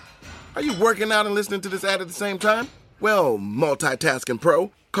too. Are you working out and listening to this ad at the same time? Well, multitasking pro,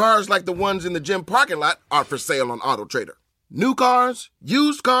 cars like the ones in the gym parking lot are for sale on AutoTrader. New cars,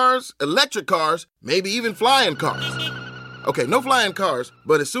 used cars, electric cars, maybe even flying cars. Okay, no flying cars,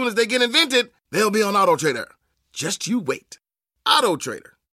 but as soon as they get invented, they'll be on AutoTrader. Just you wait. AutoTrader.